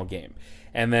international game.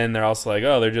 And then they're also like,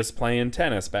 oh, they're just playing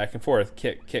tennis back and forth,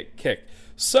 kick, kick, kick.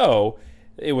 So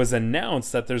it was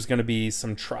announced that there's going to be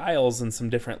some trials in some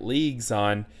different leagues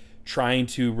on trying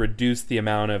to reduce the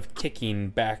amount of kicking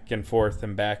back and forth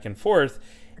and back and forth.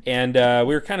 And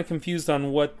we were kind of confused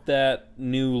on what that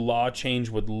new law change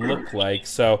would look like.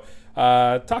 So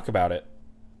talk about it.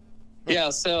 Yeah,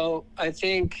 so I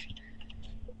think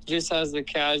just as the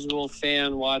casual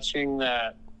fan watching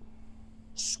that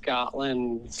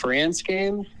Scotland-France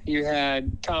game, you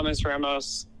had Thomas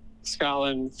Ramos,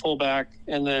 Scotland fullback,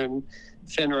 and then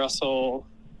French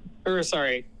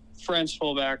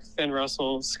fullback, Finn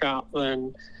Russell,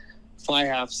 Scotland fly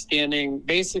half, standing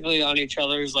basically on each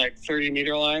other's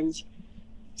 30-meter lines,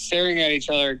 staring at each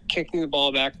other, kicking the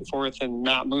ball back and forth and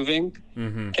not moving,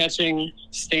 catching,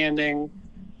 standing,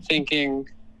 thinking,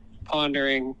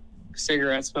 pondering,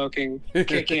 cigarette smoking,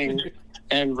 kicking,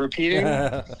 and repeating.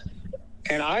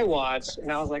 And I watched,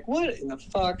 and I was like, what in the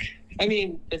fuck? I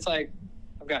mean, it's like,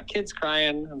 I've got kids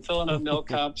crying. I'm filling up milk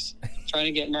cups, trying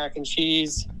to get mac and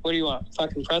cheese. What do you want?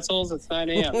 Fucking pretzels? It's 9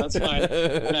 a.m. That's fine.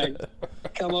 And I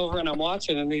come over and I'm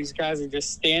watching, and these guys are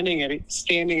just standing and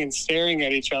staring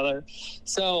at each other.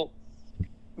 So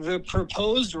the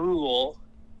proposed rule,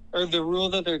 or the rule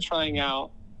that they're trying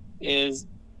out, is,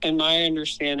 in my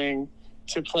understanding,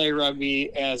 to play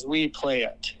rugby as we play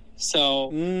it.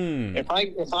 So if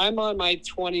I'm on my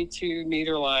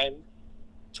 22-meter line,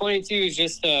 22 is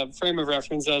just a frame of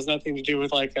reference. That has nothing to do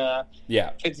with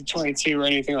 50-22 or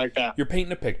anything like that. You're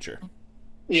painting a picture.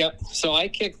 Yep. So I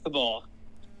kick the ball.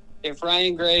 If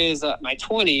Ryan Gray is at my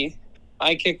 20,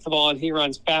 I kick the ball and he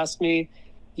runs past me.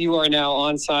 You are now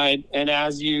onside. And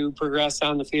as you progress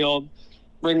down the field,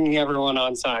 bringing everyone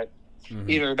onside.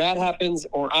 Either that happens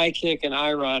or I kick and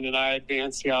I run and I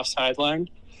advance the offside line.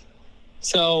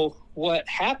 So what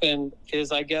happened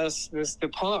is, I guess this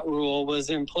DuPont rule was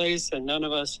in place and none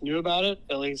of us knew about it,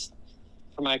 at least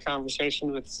from my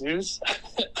conversation with Zeus.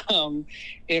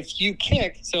 If you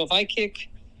kick, so if I kick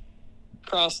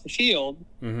across the field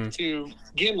to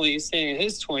Gimli staying at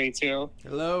his 22,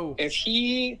 if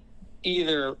he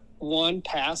either one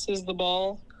passes the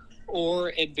ball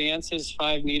or advances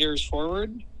 5 meters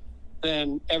forward,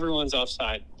 then everyone's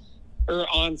offside. Or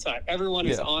onside. Everyone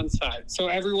is onside. So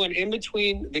everyone in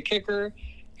between the kicker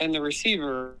and the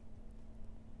receiver.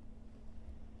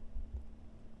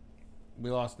 We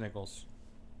lost Nichols.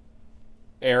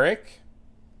 Eric?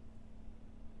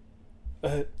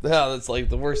 That's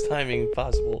the worst timing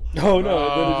possible. Oh no,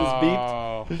 then it just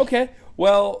beeped. Okay.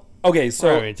 Well, okay, so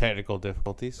we're having technical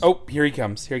difficulties. Oh, here he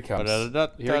comes. Hold on.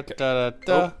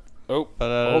 And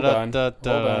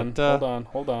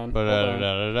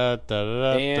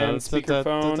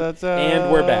speakerphone.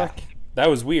 And we're back. That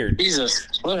was weird.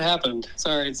 Jesus, what happened?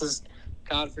 Sorry, it's this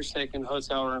godforsaken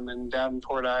hotel room in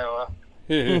Davenport, Iowa.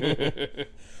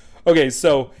 Okay,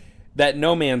 so that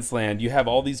no man's land, you have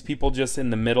all these people just in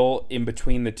the middle, in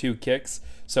between the two kicks.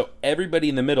 So everybody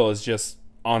in the middle is just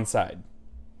onside.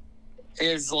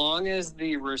 As long as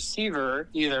the receiver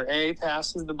either A,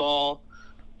 passes the ball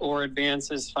or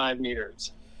advances 5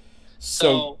 meters.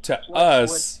 So to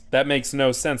us, that makes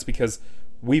no sense because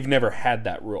we've never had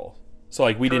that rule.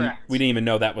 So we didn't even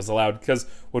know that was allowed, because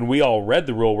when we all read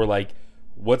the rule, we're like,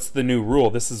 what's the new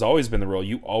rule? This has always been the rule.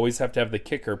 You always have to have the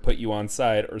kicker put you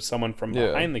onside, or someone from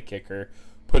behind the kicker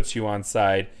puts you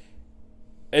onside.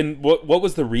 And what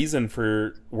was the reason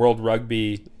for World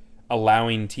Rugby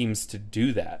allowing teams to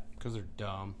do that? Because they're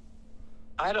dumb.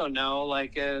 I don't know.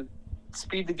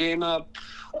 Speed the game up.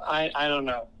 I don't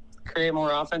know. Create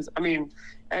more offense. I mean,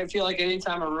 I feel like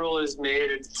anytime a rule is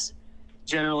made, it's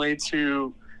generally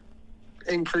to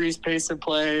increase pace of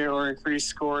play or increase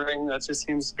scoring. That just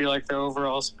seems to be the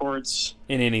overall sports.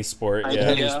 In any sport,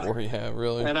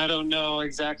 really. And I don't know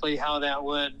exactly how that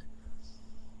would.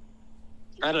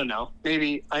 I don't know.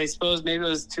 I suppose maybe it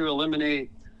was to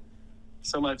eliminate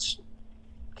so much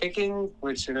kicking,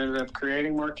 which ended up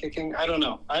creating more kicking. I don't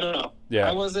know.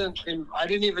 Yeah. I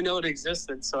didn't even know it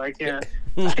existed, so I can't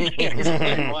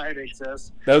explain why it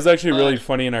exists. That was actually really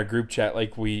funny in our group chat.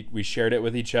 We shared it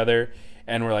with each other,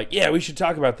 and we're like, yeah, we should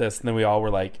talk about this. And then we all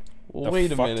were like,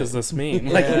 wait a minute. Does this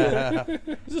mean?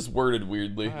 It's just worded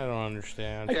weirdly. I don't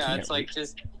understand. Yeah, it's like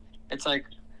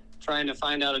trying to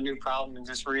find out a new problem and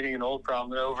just reading an old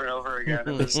problem over and over again.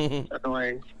 It was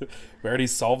annoying. We already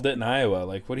solved it in Iowa.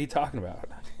 What are you talking about?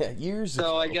 Years ago.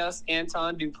 So I guess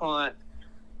Anton Dupont,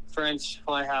 French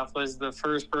fly half, was the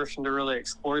first person to really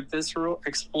exploit this rule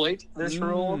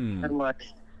and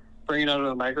bring it under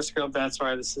the microscope. That's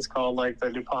why this is called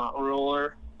the DuPont rule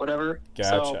or whatever. Gotcha.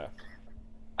 So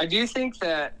I do think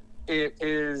that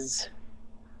it's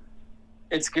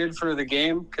good for the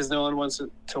game because no one wants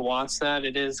to watch that.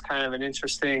 It is kind of an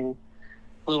interesting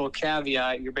little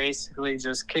caveat, you're basically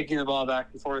just kicking the ball back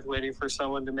and forth, waiting for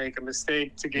someone to make a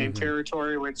mistake to gain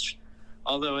territory, which,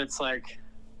 although it's like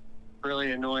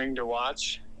really annoying to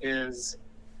watch, is,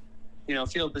 you know,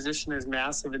 field position is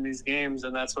massive in these games,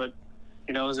 and that's what,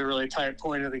 you know, is a really tight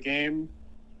point of the game.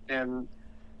 And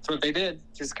that's what they did,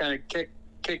 just kind of kick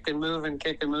and move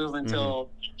until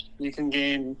you can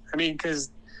gain. I mean,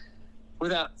 because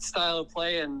with that style of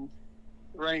play and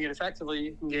running it effectively,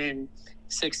 you can gain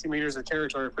 60 meters of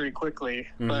territory pretty quickly,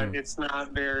 but it's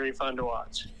not very fun to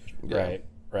watch. Right.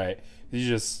 You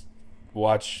just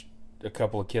watch a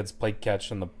couple of kids play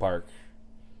catch in the park.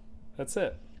 That's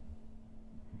it.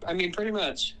 I mean, pretty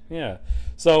much. Yeah.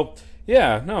 So,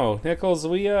 yeah, no, Nichols,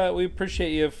 we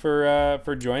appreciate you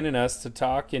for joining us to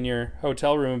talk in your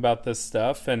hotel room about this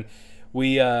stuff, and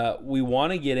we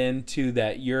want to get into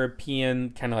that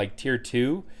European kind of like Tier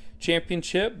 2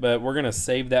 championship, but we're going to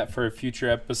save that for a future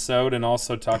episode, and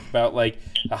also talk about like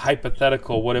a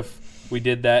hypothetical, what if we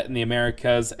did that in the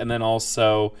Americas, and then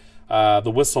also the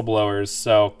whistleblowers.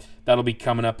 So that'll be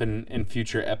coming up in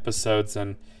future episodes,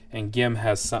 and Gim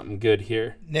has something good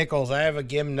here. Nichols, I have a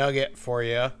Gim nugget for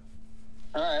you.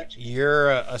 All right. You're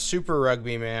a super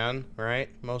rugby man, right?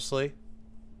 Mostly?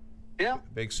 Yeah.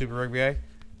 Big super rugby guy.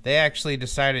 They actually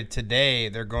decided today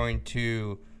they're going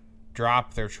to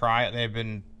drop their trial.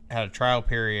 They've had a trial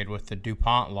period with the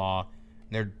DuPont law.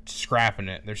 They're scrapping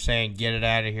it. They're saying, get it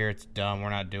out of here. It's done. We're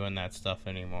not doing that stuff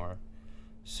anymore.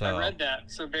 So I read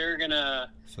that. So they're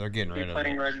getting rid of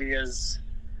playing it. rugby as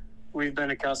we've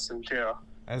been accustomed to.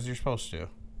 As you're supposed to.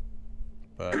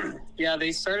 But yeah,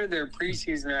 they started their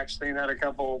preseason actually and had a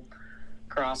couple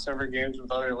crossover games with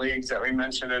other leagues that we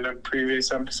mentioned in a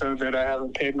previous episode that I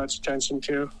haven't paid much attention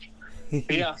to.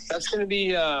 But yeah, that's going to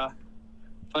be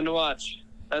fun to watch.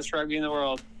 Best rugby in the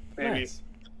world, maybe. Nice.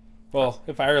 Well,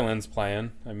 if Ireland's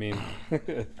playing, I mean...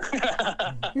 they'll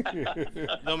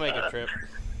make a trip.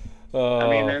 I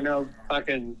mean, they're no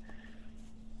fucking...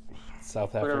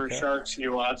 South Africa. Whatever sharks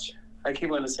you watch. I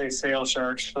keep wanting to say sail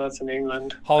sharks, but that's in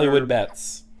England. Hollywood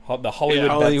Bets. The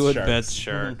Hollywood Bets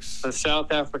Sharks. The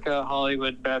South Africa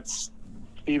Hollywood Bets.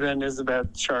 Eben is the Bet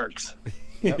Sharks.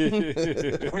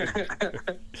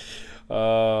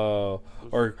 Oh,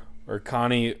 or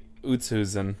Connie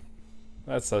Utshusen.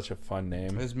 That's such a fun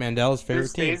name. Is Mandela's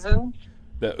favorite team?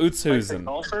 The Utshusen. Like the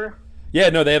golfer? Yeah,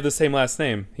 no, they have the same last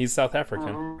name. He's South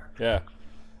African. Yeah.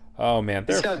 Oh man,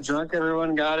 He's got drunk.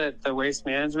 Everyone got at the Waste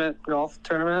Management golf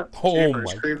tournament. Oh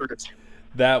Creepers, my! creepers.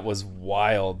 That was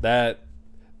wild. That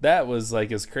was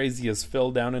like as crazy as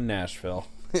Phil down in Nashville.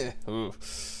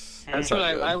 That's what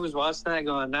I was watching that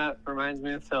going, that reminds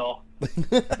me of Phil.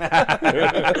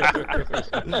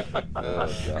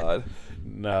 Oh God.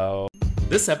 No.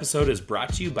 This episode is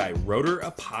brought to you by Rotor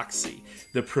Epoxy,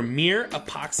 the premier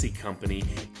epoxy company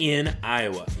in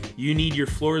Iowa. You need your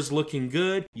floors looking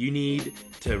good. You need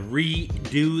to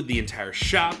redo the entire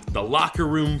shop, the locker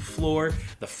room floor,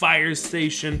 the fire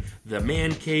station, the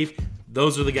man cave.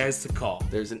 Those are the guys to call.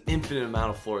 There's an infinite amount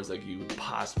of floors that you would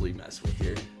possibly mess with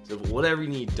here. So whatever you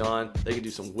need done, they can do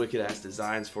some wicked ass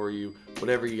designs for you.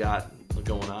 Whatever you got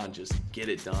going on, just get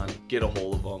it done. Get a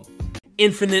hold of them.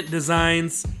 Infinite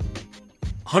designs,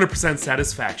 100%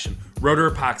 satisfaction. Rotor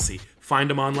Epoxy. Find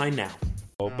them online now.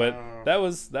 But that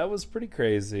was pretty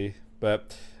crazy.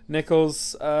 But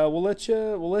Nichols, we'll let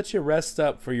you rest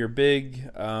up for your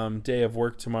big day of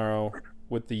work tomorrow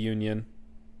with the union.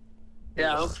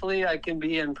 Yeah, hopefully I can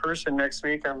be in person next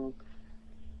week. I'm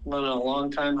on a long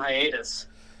time hiatus.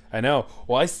 I know.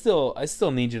 Well, I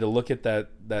still need you to look at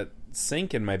that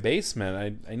sink in my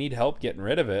basement. I need help getting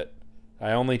rid of it.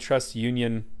 I only trust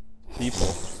union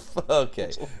people.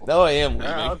 Okay. Now I am leaving.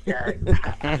 Okay.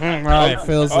 All right,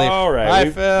 Phil's leaving. All right.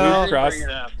 Bye,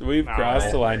 Phil. We've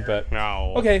crossed the line, but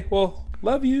no. Okay. Well,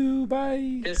 love you.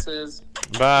 Bye. Kisses.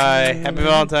 Bye. Happy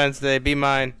Valentine's Day. Be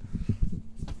mine.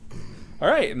 All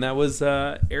right, and that was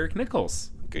Eric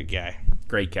Nichols. Good guy.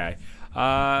 Great guy.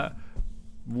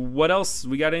 What else?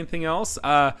 We got anything else?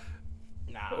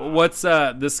 What's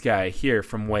this guy here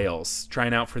from Wales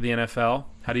trying out for the NFL?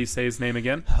 How do you say his name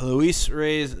again? Luis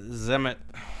Reyes Zemet.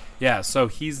 Yeah, so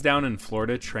he's down in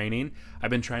Florida training. I've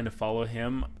been trying to follow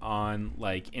him on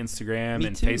like Instagram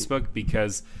and Facebook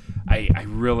because I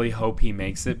really hope he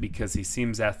makes it because he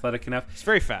seems athletic enough. He's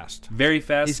very fast. Very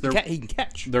fast. He can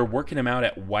catch. They're working him out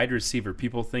at wide receiver.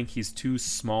 People think he's too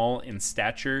small in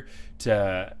stature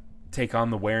to take on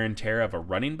the wear and tear of a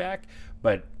running back,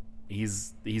 but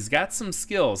he's got some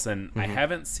skills, and I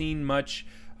haven't seen much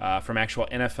from actual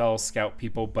NFL scout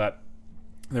people, but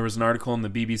there was an article in the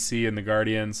BBC and the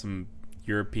Guardian, some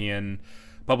European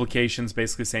publications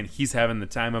basically saying he's having the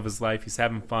time of his life. He's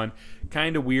having fun.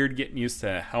 Kind of weird getting used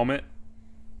to a helmet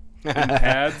and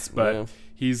pads, but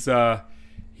he's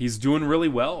doing really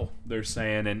well, they're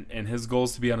saying, and his goal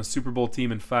is to be on a Super Bowl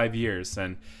team in 5 years.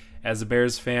 And as a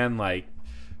Bears fan, like,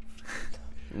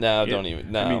 no, don't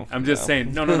even. No, I mean, I'm just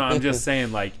saying. No. I'm just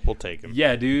saying, like, we'll take him.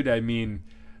 Yeah, dude. I mean,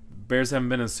 Bears haven't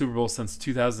been in a Super Bowl since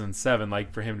 2007.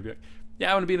 Like, for him to be like, yeah,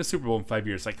 I want to be in a Super Bowl in 5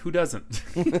 years. Like, who doesn't?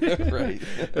 Right.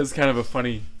 It was kind of a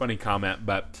funny comment.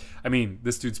 But, I mean,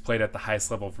 this dude's played at the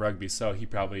highest level of rugby, so he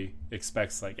probably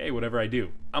expects, like, hey, whatever I do,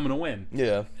 I'm going to win.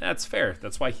 Yeah. And that's fair.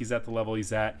 That's why he's at the level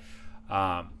he's at.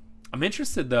 I'm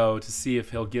interested, though, to see if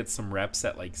he'll get some reps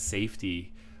at, like,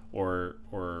 safety or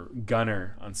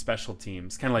gunner on special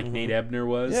teams, kind of like Nate Ebner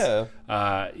was.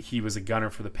 Yeah. He was a gunner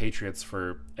for the Patriots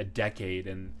for a decade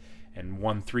and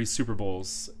won 3 Super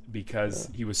Bowls because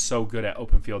he was so good at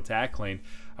open field tackling.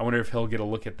 I wonder if he'll get a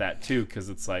look at that too, because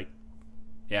it's like,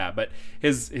 yeah. But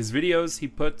his videos he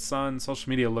puts on social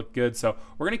media look good, so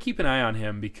we're gonna keep an eye on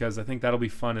him because I think that'll be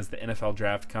fun as the NFL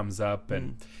draft comes up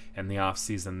and the off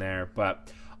season there.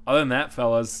 But other than that,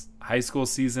 fellas, high school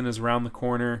season is around the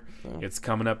corner. It's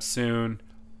coming up soon.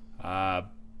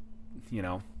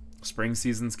 Spring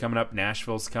season's coming up.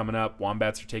 Nashville's coming up.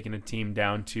 Wombats are taking a team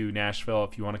down to Nashville.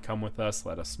 If you want to come with us,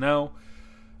 let us know.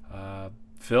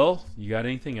 Phil, you got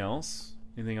anything else?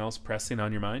 Anything else pressing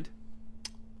on your mind?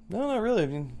 No, not really. I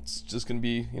mean, it's just going to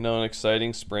be, an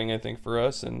exciting spring, I think, for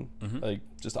us and,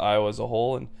 just Iowa as a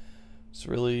whole. And just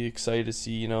really excited to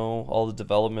see, all the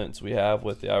developments we have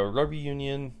with the Iowa Rugby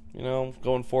Union,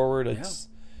 going forward. It's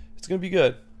going to be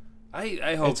good.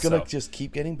 I hope it's going to just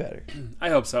keep getting better. I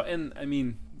hope so. And, I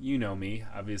mean, you know me,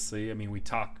 obviously. I mean, we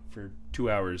talk for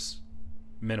 2 hours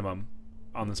minimum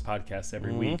on this podcast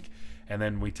every week. And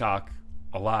then we talk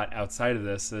a lot outside of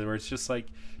this where it's just like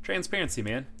transparency,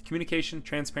 man. Communication,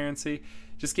 transparency.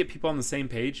 Just get people on the same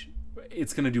page.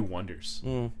 It's going to do wonders.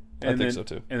 I think so,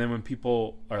 too. And then when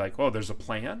people are like, oh, there's a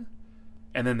plan,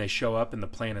 and then they show up and the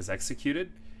plan is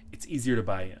executed, it's easier to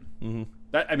buy in.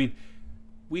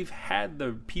 We've had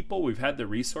the people, we've had the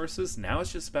resources. Now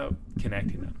it's just about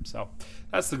connecting them. So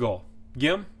that's the goal.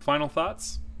 Gim, final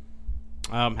thoughts?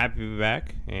 Happy to be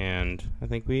back, and I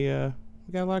think we got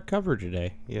a lot of coverage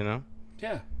today, Yeah.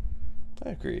 I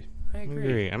agree.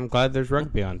 I'm glad there's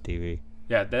rugby on TV.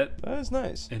 Yeah, that is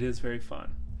nice. It is very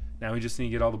fun. Now we just need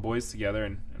to get all the boys together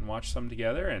and watch some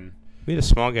together. And we had a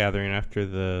small gathering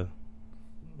after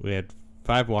we had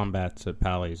 5 Wombats at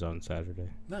Pally's on Saturday.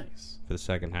 Nice. For the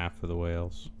second half of the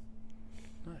Wales.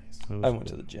 Nice. I went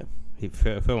to the gym.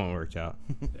 Phil worked out.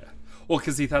 Yeah. Well,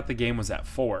 because he thought the game was at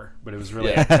 4, but it was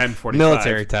really at 10:45.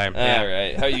 Military time. All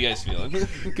right. How you guys feeling?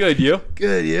 Good, you?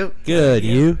 Good, you? Good,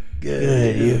 you?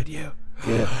 Good, you?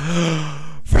 Good.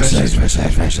 Fresh legs. Phil,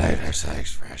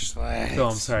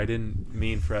 I'm sorry. I didn't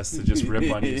mean for us to just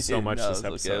rip on you so much this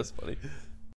episode. Okay, that's funny.